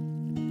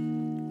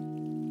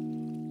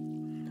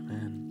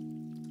 Amen.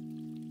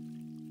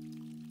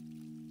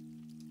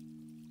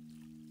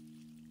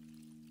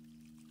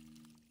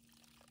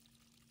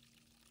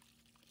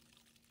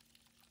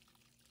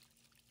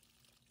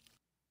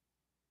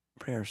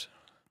 prayers,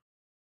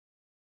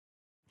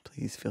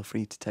 please feel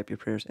free to type your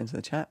prayers into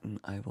the chat and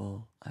I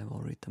will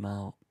read them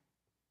out.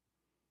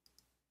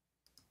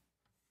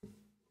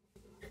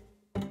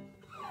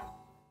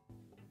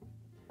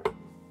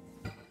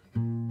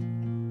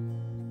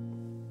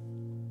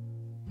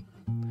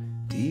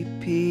 Deep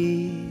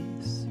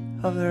peace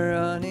of the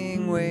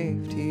running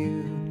wave to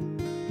you.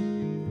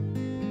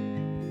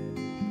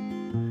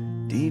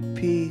 Deep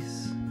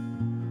peace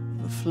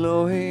of the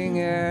flowing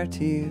air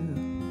to you.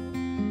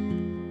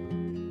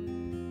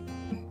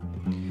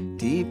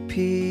 Deep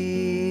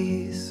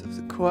peace of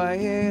the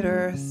quiet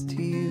earth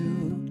to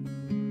you.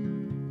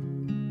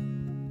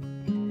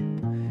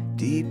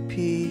 Deep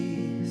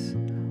peace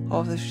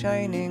of the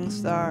shining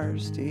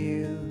stars to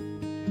you.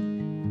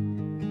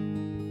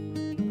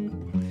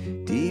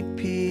 Deep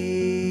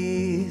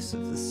peace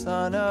of the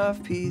Son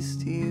of Peace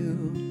to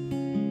you.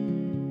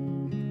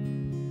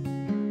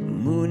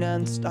 Moon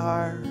and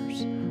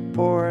stars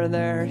pour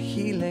their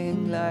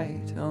healing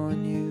light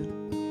on you.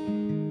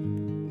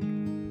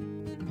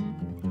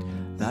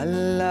 La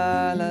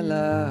la la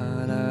la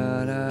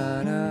la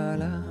la la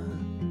la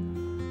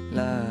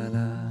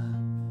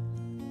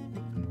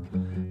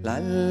la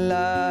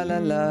la la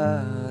la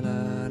la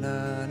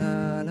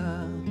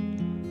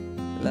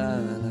la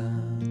la.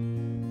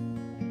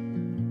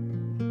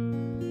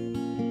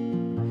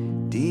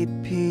 Deep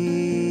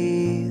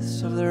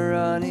peace of the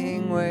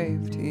running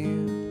wave to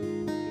you.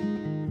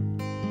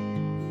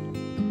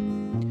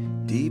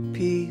 Deep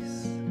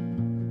peace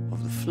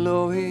of the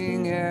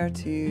flowing air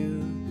to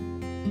you.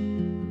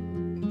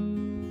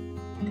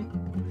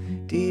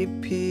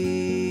 Deep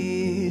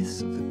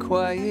peace of the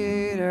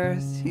quiet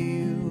earth to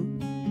you.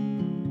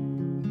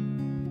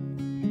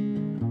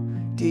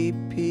 Deep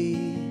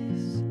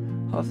peace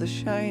of the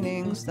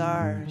shining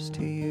stars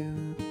to you.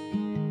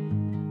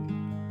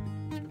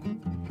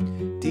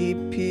 Deep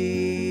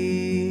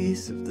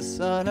peace of the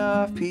Son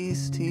of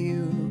Peace to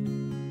you.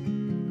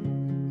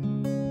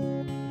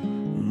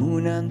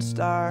 Moon and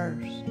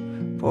stars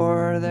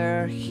pour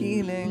their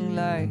healing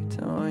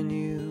light on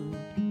you.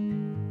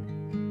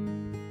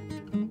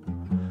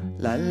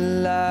 La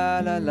la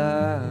la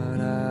la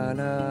la la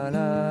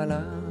la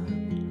la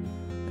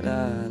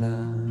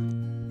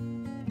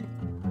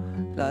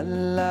la la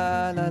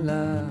la la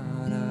la la.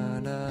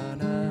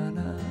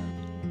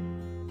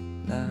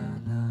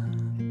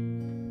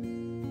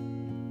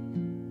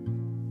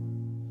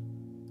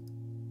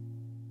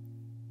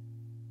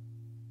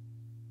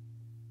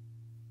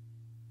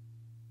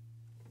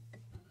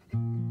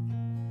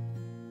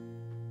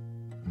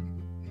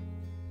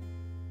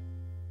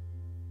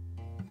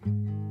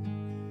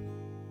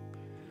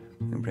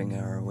 We bring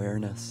our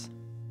awareness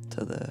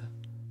to the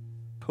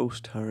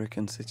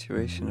post-hurricane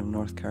situation of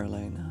North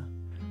Carolina.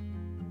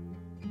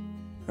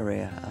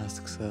 Araya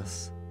asks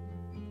us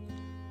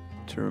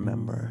to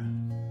remember,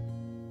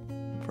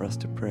 for us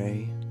to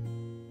pray.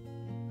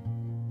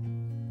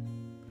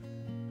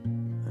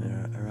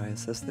 And Araya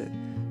says that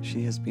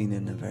she has been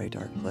in a very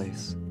dark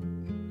place.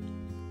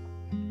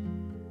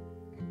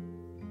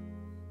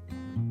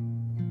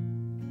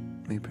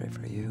 We pray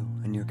for you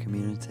and your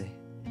community.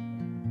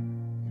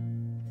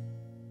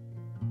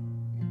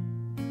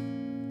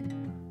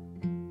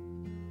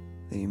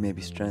 That you may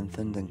be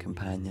strengthened and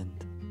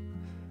companioned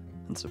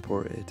and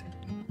supported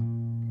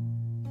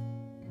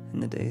in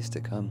the days to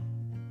come.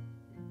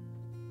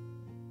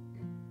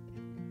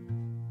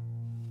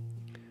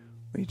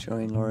 We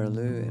join Laura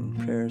Lou in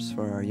prayers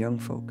for our young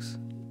folks,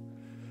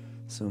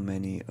 so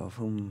many of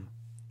whom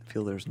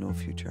feel there's no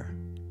future.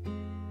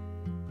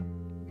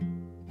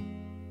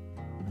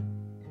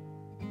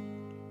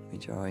 We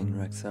join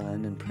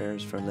Roxanne in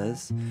prayers for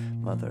Liz,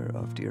 mother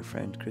of dear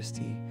friend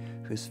Christy,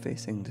 who's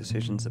facing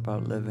decisions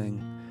about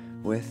living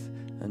with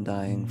and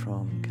dying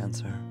from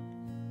cancer.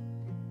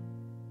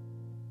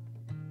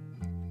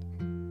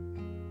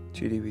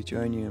 Judy, we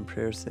join you in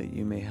prayers that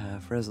you may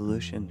have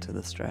resolution to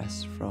the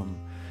stress from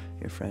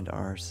your friend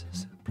R's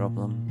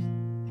problem.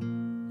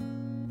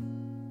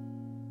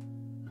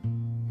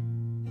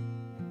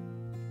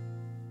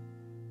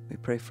 We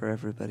pray for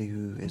everybody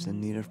who is in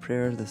need of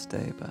prayer this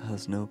day but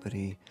has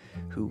nobody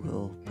who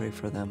will pray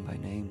for them by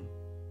name.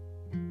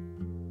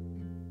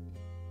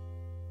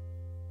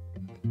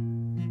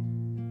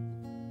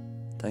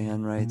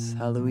 Diane writes,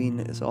 Halloween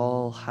is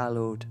All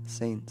Hallowed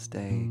Saints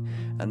Day,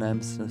 and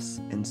I'm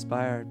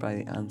inspired by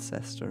the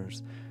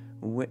ancestors'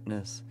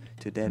 witness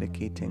to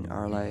dedicating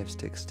our lives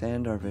to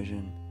extend our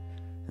vision,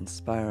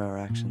 inspire our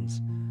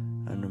actions,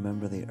 and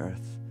remember the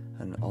earth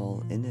and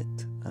all in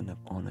it and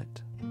upon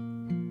it.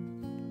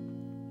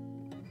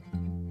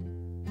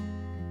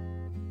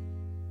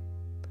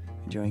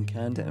 We join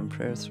Candace in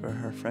prayers for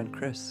her friend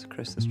Chris.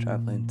 Chris is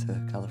traveling to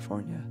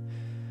California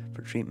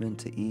for treatment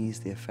to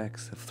ease the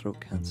effects of throat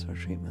cancer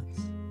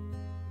treatments.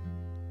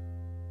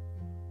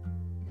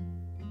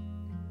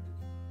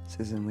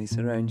 Susan, we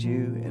surround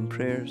you in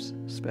prayers,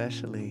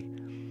 especially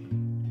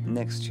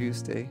next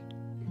Tuesday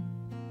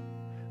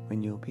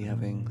when you'll be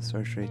having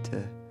surgery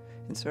to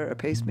insert a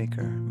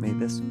pacemaker. May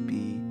this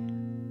be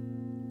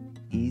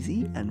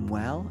easy and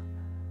well,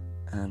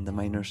 and the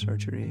minor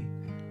surgery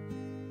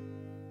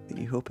that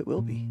you hope it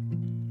will be.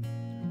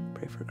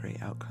 Pray for a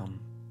great outcome.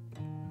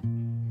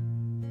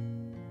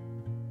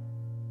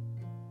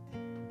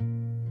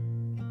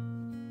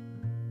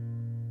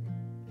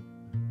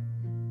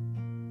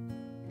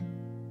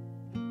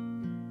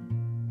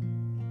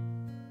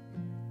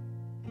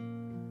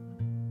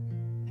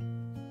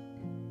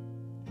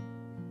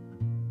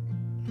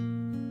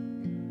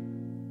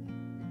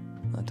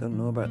 I don't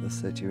know about this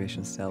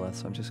situation, Stella,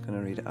 so I'm just going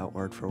to read it out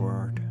word for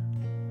word.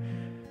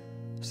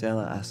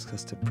 Stella asks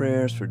us to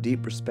prayers for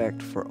deep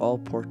respect for all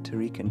Puerto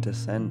Rican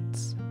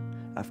descents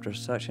after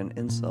such an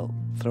insult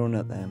thrown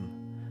at them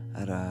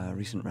at a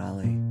recent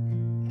rally.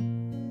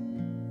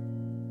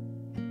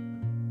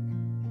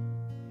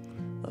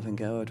 Loving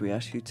God, we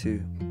ask you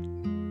to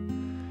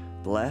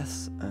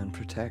bless and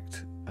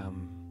protect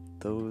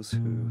those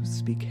who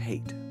speak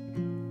hate.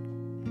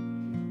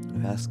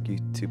 We ask you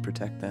to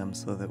protect them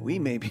so that we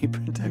may be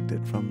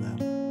protected from them.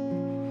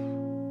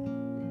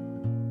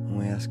 And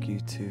we ask you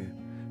to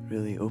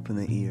really open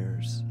the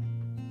ears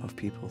of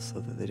people so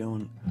that they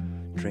don't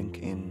drink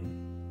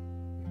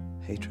in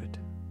hatred.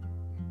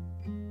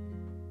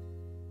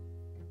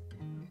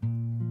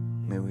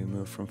 May we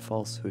move from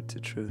falsehood to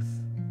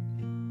truth.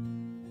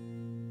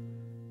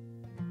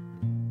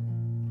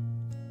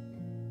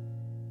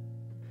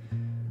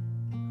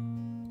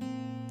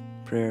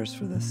 Prayers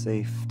for the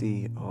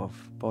safety of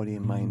body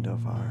and mind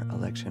of our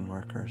election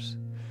workers.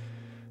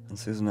 And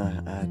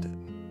Susanna, add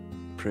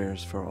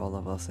prayers for all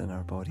of us in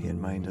our body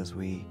and mind as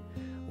we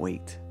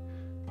wait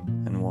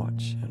and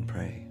watch and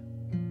pray.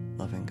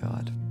 Loving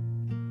God,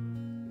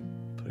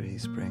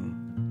 please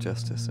bring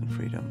justice and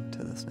freedom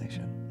to this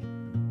nation.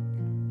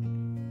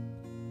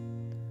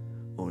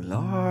 O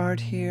Lord,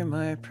 hear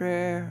my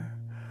prayer.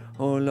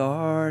 O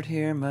Lord,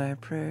 hear my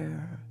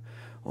prayer.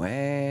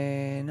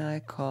 When I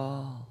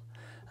call,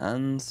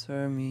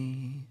 answer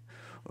me.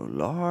 O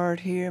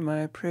Lord, hear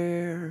my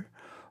prayer.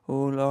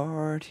 O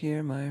Lord,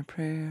 hear my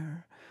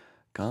prayer.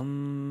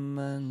 Come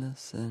and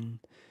listen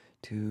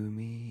to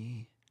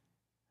me.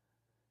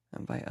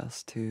 Invite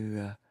us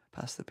to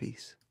pass the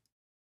peace.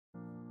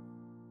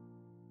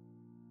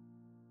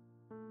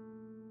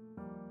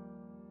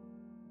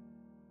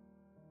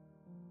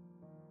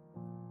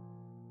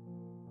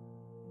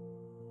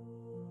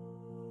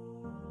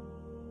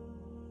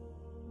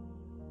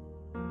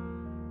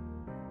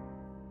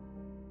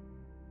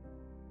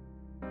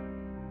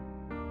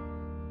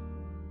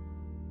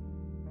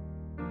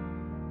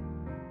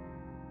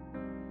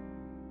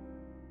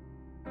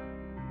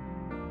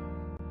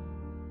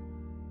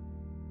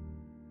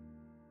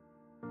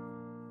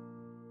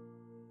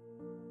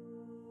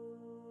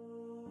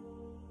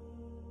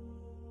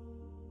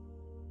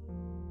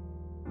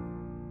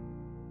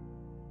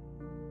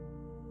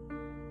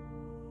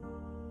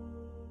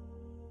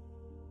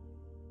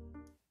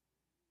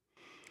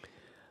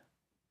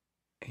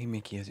 Hey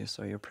Mickey, I just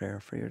saw your prayer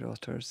for your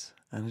daughters,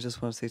 and I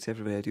just want to say to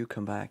everybody, I do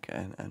come back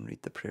and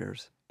read the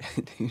prayers.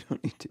 You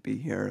don't need to be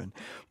here and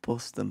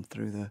post them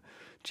through the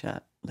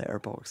chat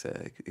letterbox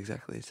at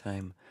exactly the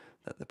time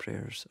that the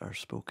prayers are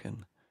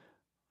spoken.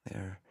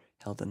 They're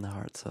held in the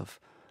hearts of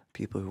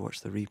people who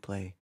watch the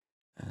replay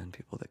and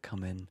people that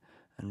come in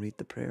and read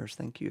the prayers.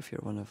 Thank you if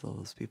you're one of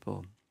those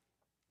people.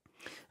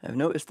 I've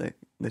noticed that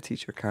the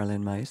teacher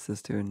Caroline Mice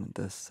is doing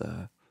this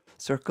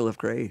Circle of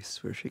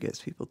Grace, where she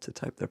gets people to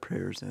type their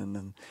prayers in,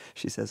 and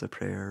she says a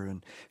prayer,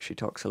 and she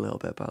talks a little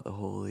bit about the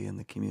holy and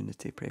the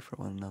community, pray for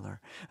one another.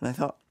 And I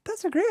thought,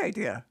 that's a great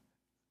idea.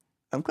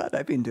 I'm glad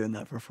I've been doing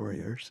that for 4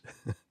 years.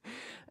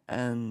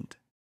 And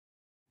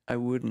I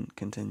wouldn't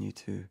continue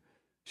to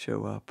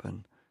show up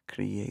and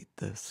create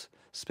this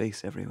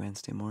space every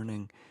Wednesday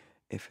morning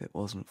if it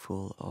wasn't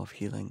full of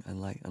healing and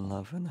light and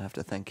love. And I have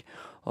to thank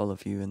all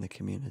of you in the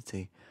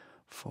community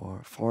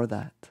for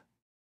that.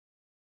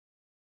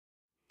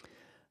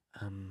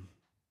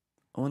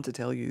 I want to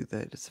tell you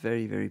that it's a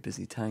very, very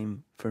busy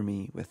time for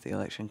me with the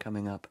election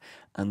coming up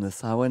and the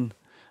Samhain.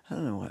 I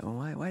don't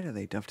know why do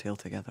they dovetail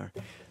together?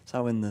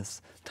 Samhain,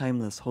 this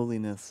timeless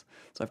holiness.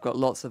 So I've got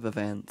lots of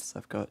events.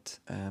 I've got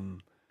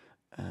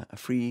a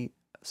free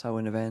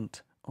Samhain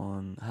event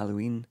on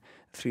Halloween,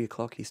 3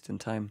 o'clock Eastern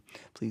time.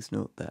 Please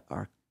note that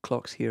our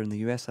clocks here in the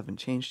US haven't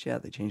changed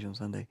yet. They change on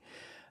Sunday.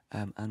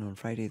 And on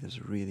Friday, there's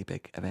a really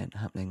big event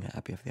happening at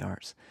Abbey of the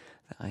Arts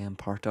that I am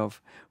part of,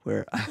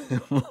 where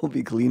I will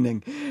be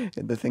gleaning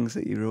the things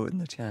that you wrote in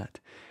the chat.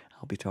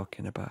 I'll be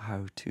talking about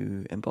how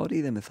to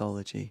embody the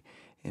mythology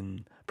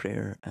in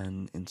prayer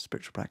and in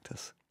spiritual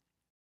practice.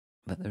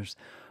 But there's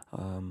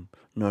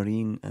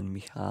Noreen and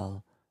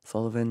Michal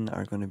Sullivan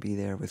are going to be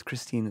there with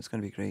Christine. It's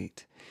going to be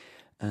great.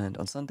 And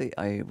on Sunday,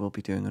 I will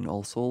be doing an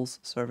All Souls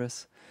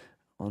service,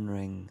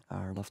 honouring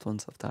our loved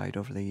ones who have died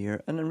over the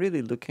year. And I'm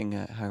really looking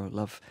at how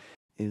love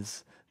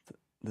is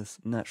this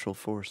natural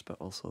force, but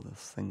also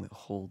this thing that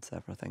holds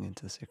everything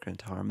into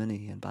sacred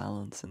harmony and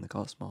balance in the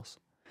cosmos.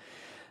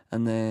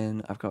 And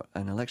then I've got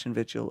an election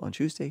vigil on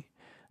Tuesday.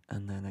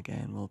 And then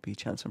again, will be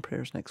chants and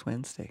prayers next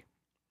Wednesday.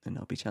 And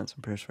there'll be chants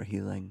and prayers for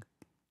healing.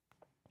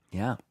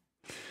 Yeah.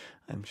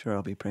 I'm sure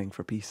I'll be praying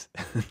for peace,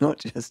 not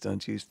just on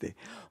Tuesday,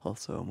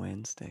 also on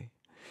Wednesday.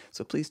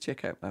 So please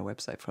check out my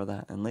website for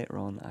that, and later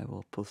on I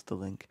will post the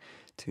link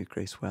to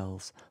Grace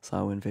Wells'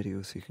 Samhain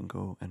video so you can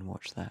go and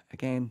watch that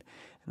again.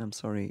 And I'm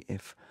sorry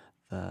if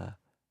the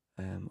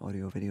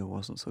audio video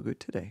wasn't so good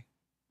today.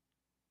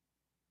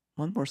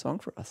 One more song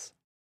for us.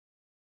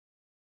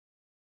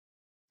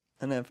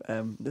 And if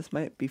this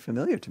might be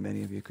familiar to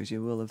many of you because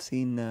you will have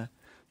seen the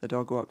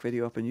dog walk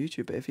video up on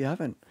YouTube, but if you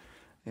haven't,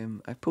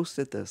 I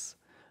posted this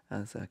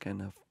as a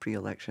kind of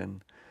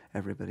pre-election,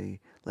 everybody,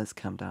 let's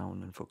calm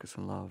down and focus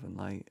on love and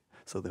light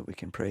so that we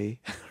can pray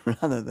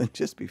rather than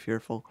just be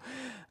fearful.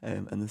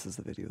 And this is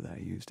the video that I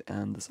used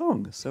and the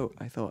song. So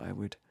I thought I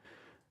would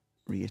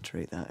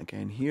reiterate that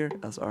again here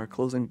as our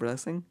closing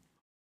blessing.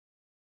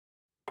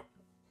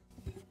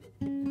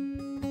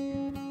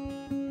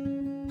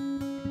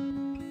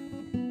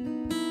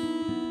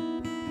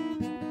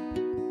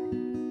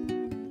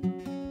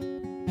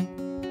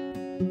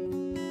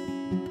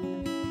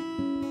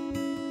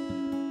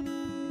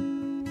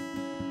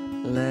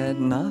 Let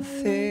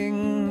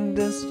nothing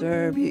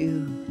disturb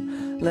you,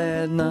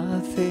 let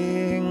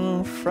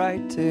nothing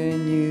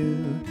frighten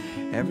you,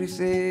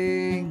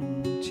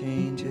 everything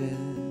changes,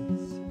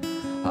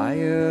 I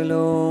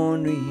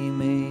alone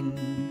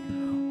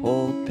remain,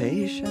 hold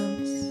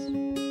patience,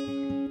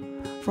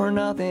 for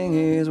nothing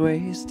is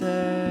wasted,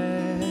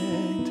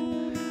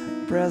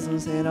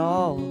 presence in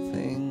all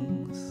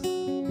things,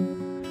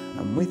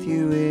 I'm with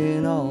you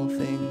in all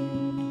things.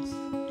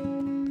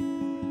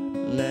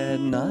 Let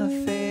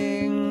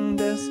nothing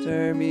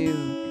disturb you,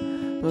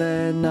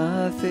 let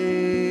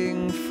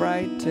nothing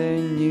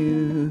frighten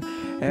you,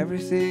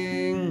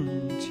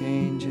 everything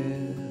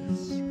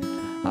changes,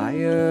 I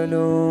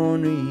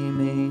alone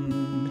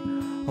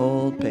remain,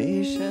 hold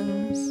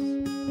patience,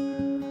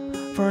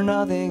 for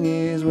nothing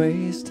is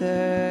wasted,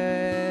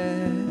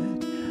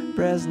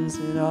 presence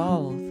in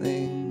all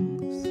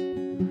things,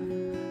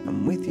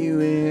 I'm with you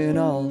in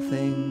all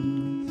things.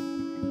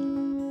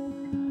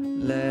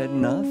 Let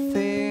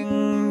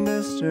nothing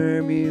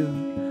disturb you,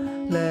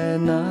 let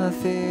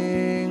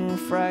nothing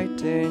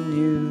frighten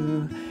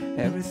you,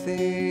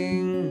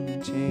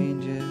 everything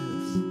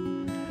changes,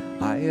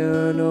 I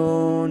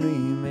alone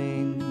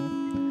remain,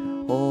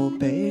 hold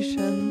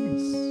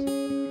patience,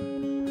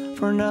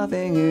 for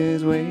nothing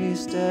is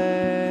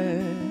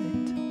wasted,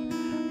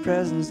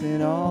 presence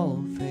in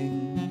all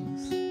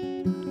things,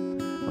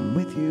 I'm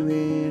with you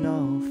in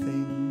all things.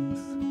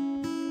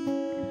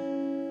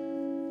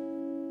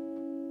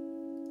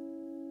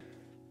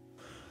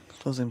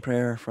 Closing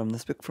prayer from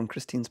this book, from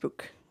Christine's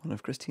book. One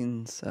of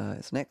Christine's,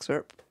 it's an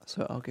excerpt,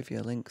 so I'll give you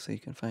a link so you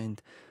can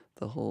find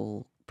the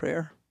whole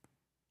prayer.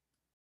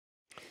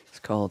 It's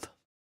called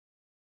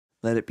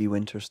Let It Be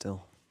Winter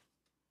Still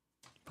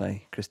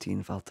by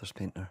Christine Walters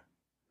Painter.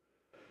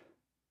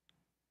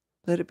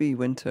 Let it be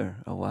winter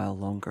a while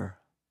longer.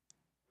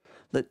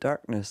 Let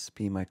darkness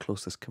be my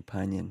closest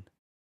companion,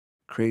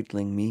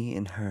 cradling me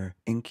in her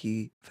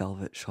inky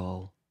velvet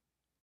shawl.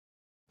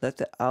 Let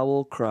the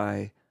owl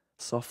cry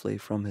softly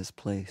from his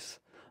place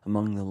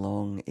among the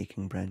long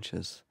aching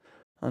branches,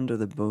 under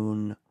the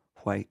bone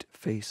white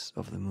face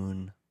of the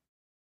moon.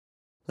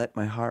 Let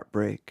my heart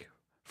break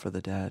for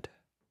the dead.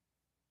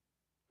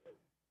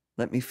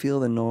 Let me feel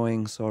the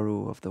gnawing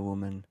sorrow of the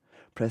woman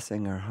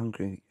pressing her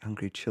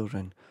hungry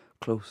children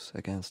close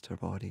against her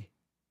body.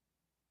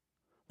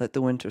 Let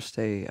the winter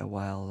stay a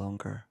while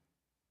longer.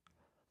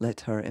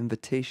 Let her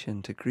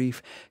invitation to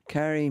grief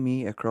carry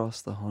me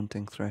across the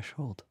haunting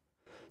threshold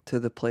to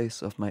the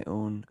place of my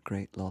own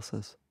great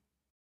losses,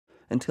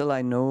 until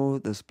I know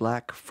this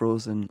black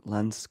frozen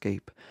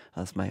landscape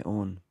as my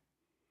own,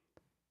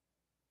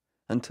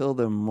 until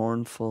the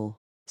mournful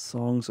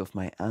songs of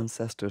my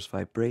ancestors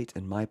vibrate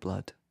in my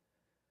blood,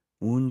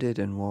 wounded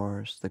in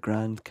wars, the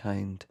grand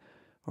kind,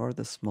 or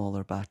the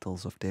smaller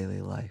battles of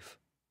daily life.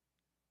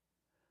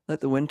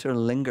 Let the winter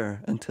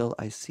linger until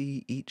I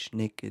see each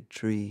naked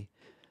tree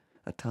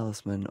a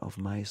talisman of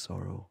my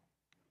sorrow.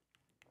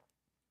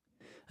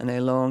 And I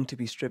long to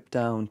be stripped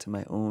down to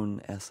my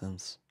own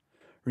essence,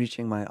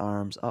 reaching my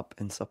arms up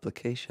in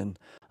supplication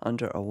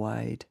under a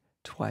wide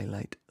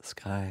twilight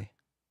sky.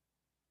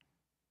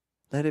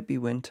 Let it be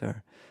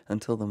winter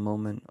until the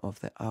moment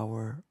of the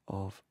hour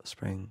of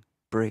spring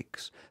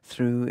breaks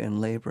through in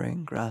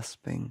labouring,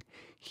 grasping,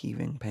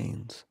 heaving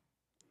pains,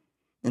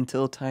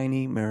 until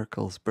tiny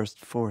miracles burst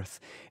forth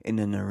in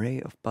an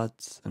array of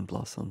buds and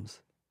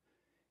blossoms,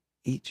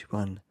 each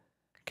one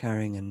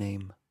carrying a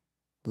name: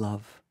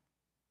 love,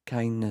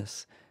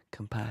 kindness,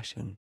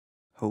 compassion,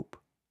 hope.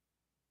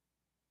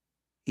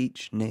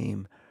 Each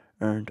name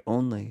earned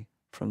only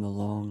from the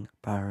long,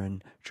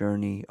 barren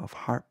journey of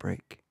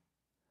heartbreak.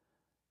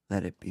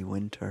 Let it be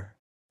winter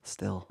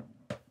still.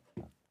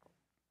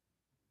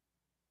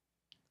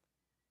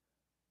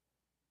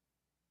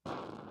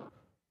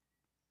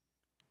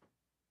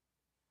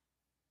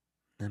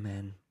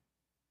 Amen.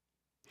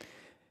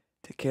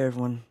 Take care,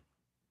 everyone.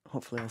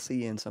 hopefully I'll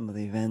see you in some of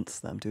the events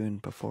that I'm doing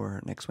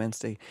before next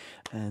Wednesday.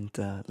 And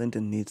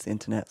Lyndon needs the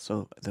internet,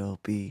 so there'll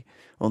be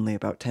only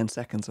about 10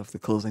 seconds of the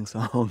closing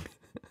song.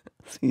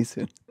 See you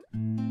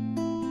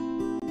soon.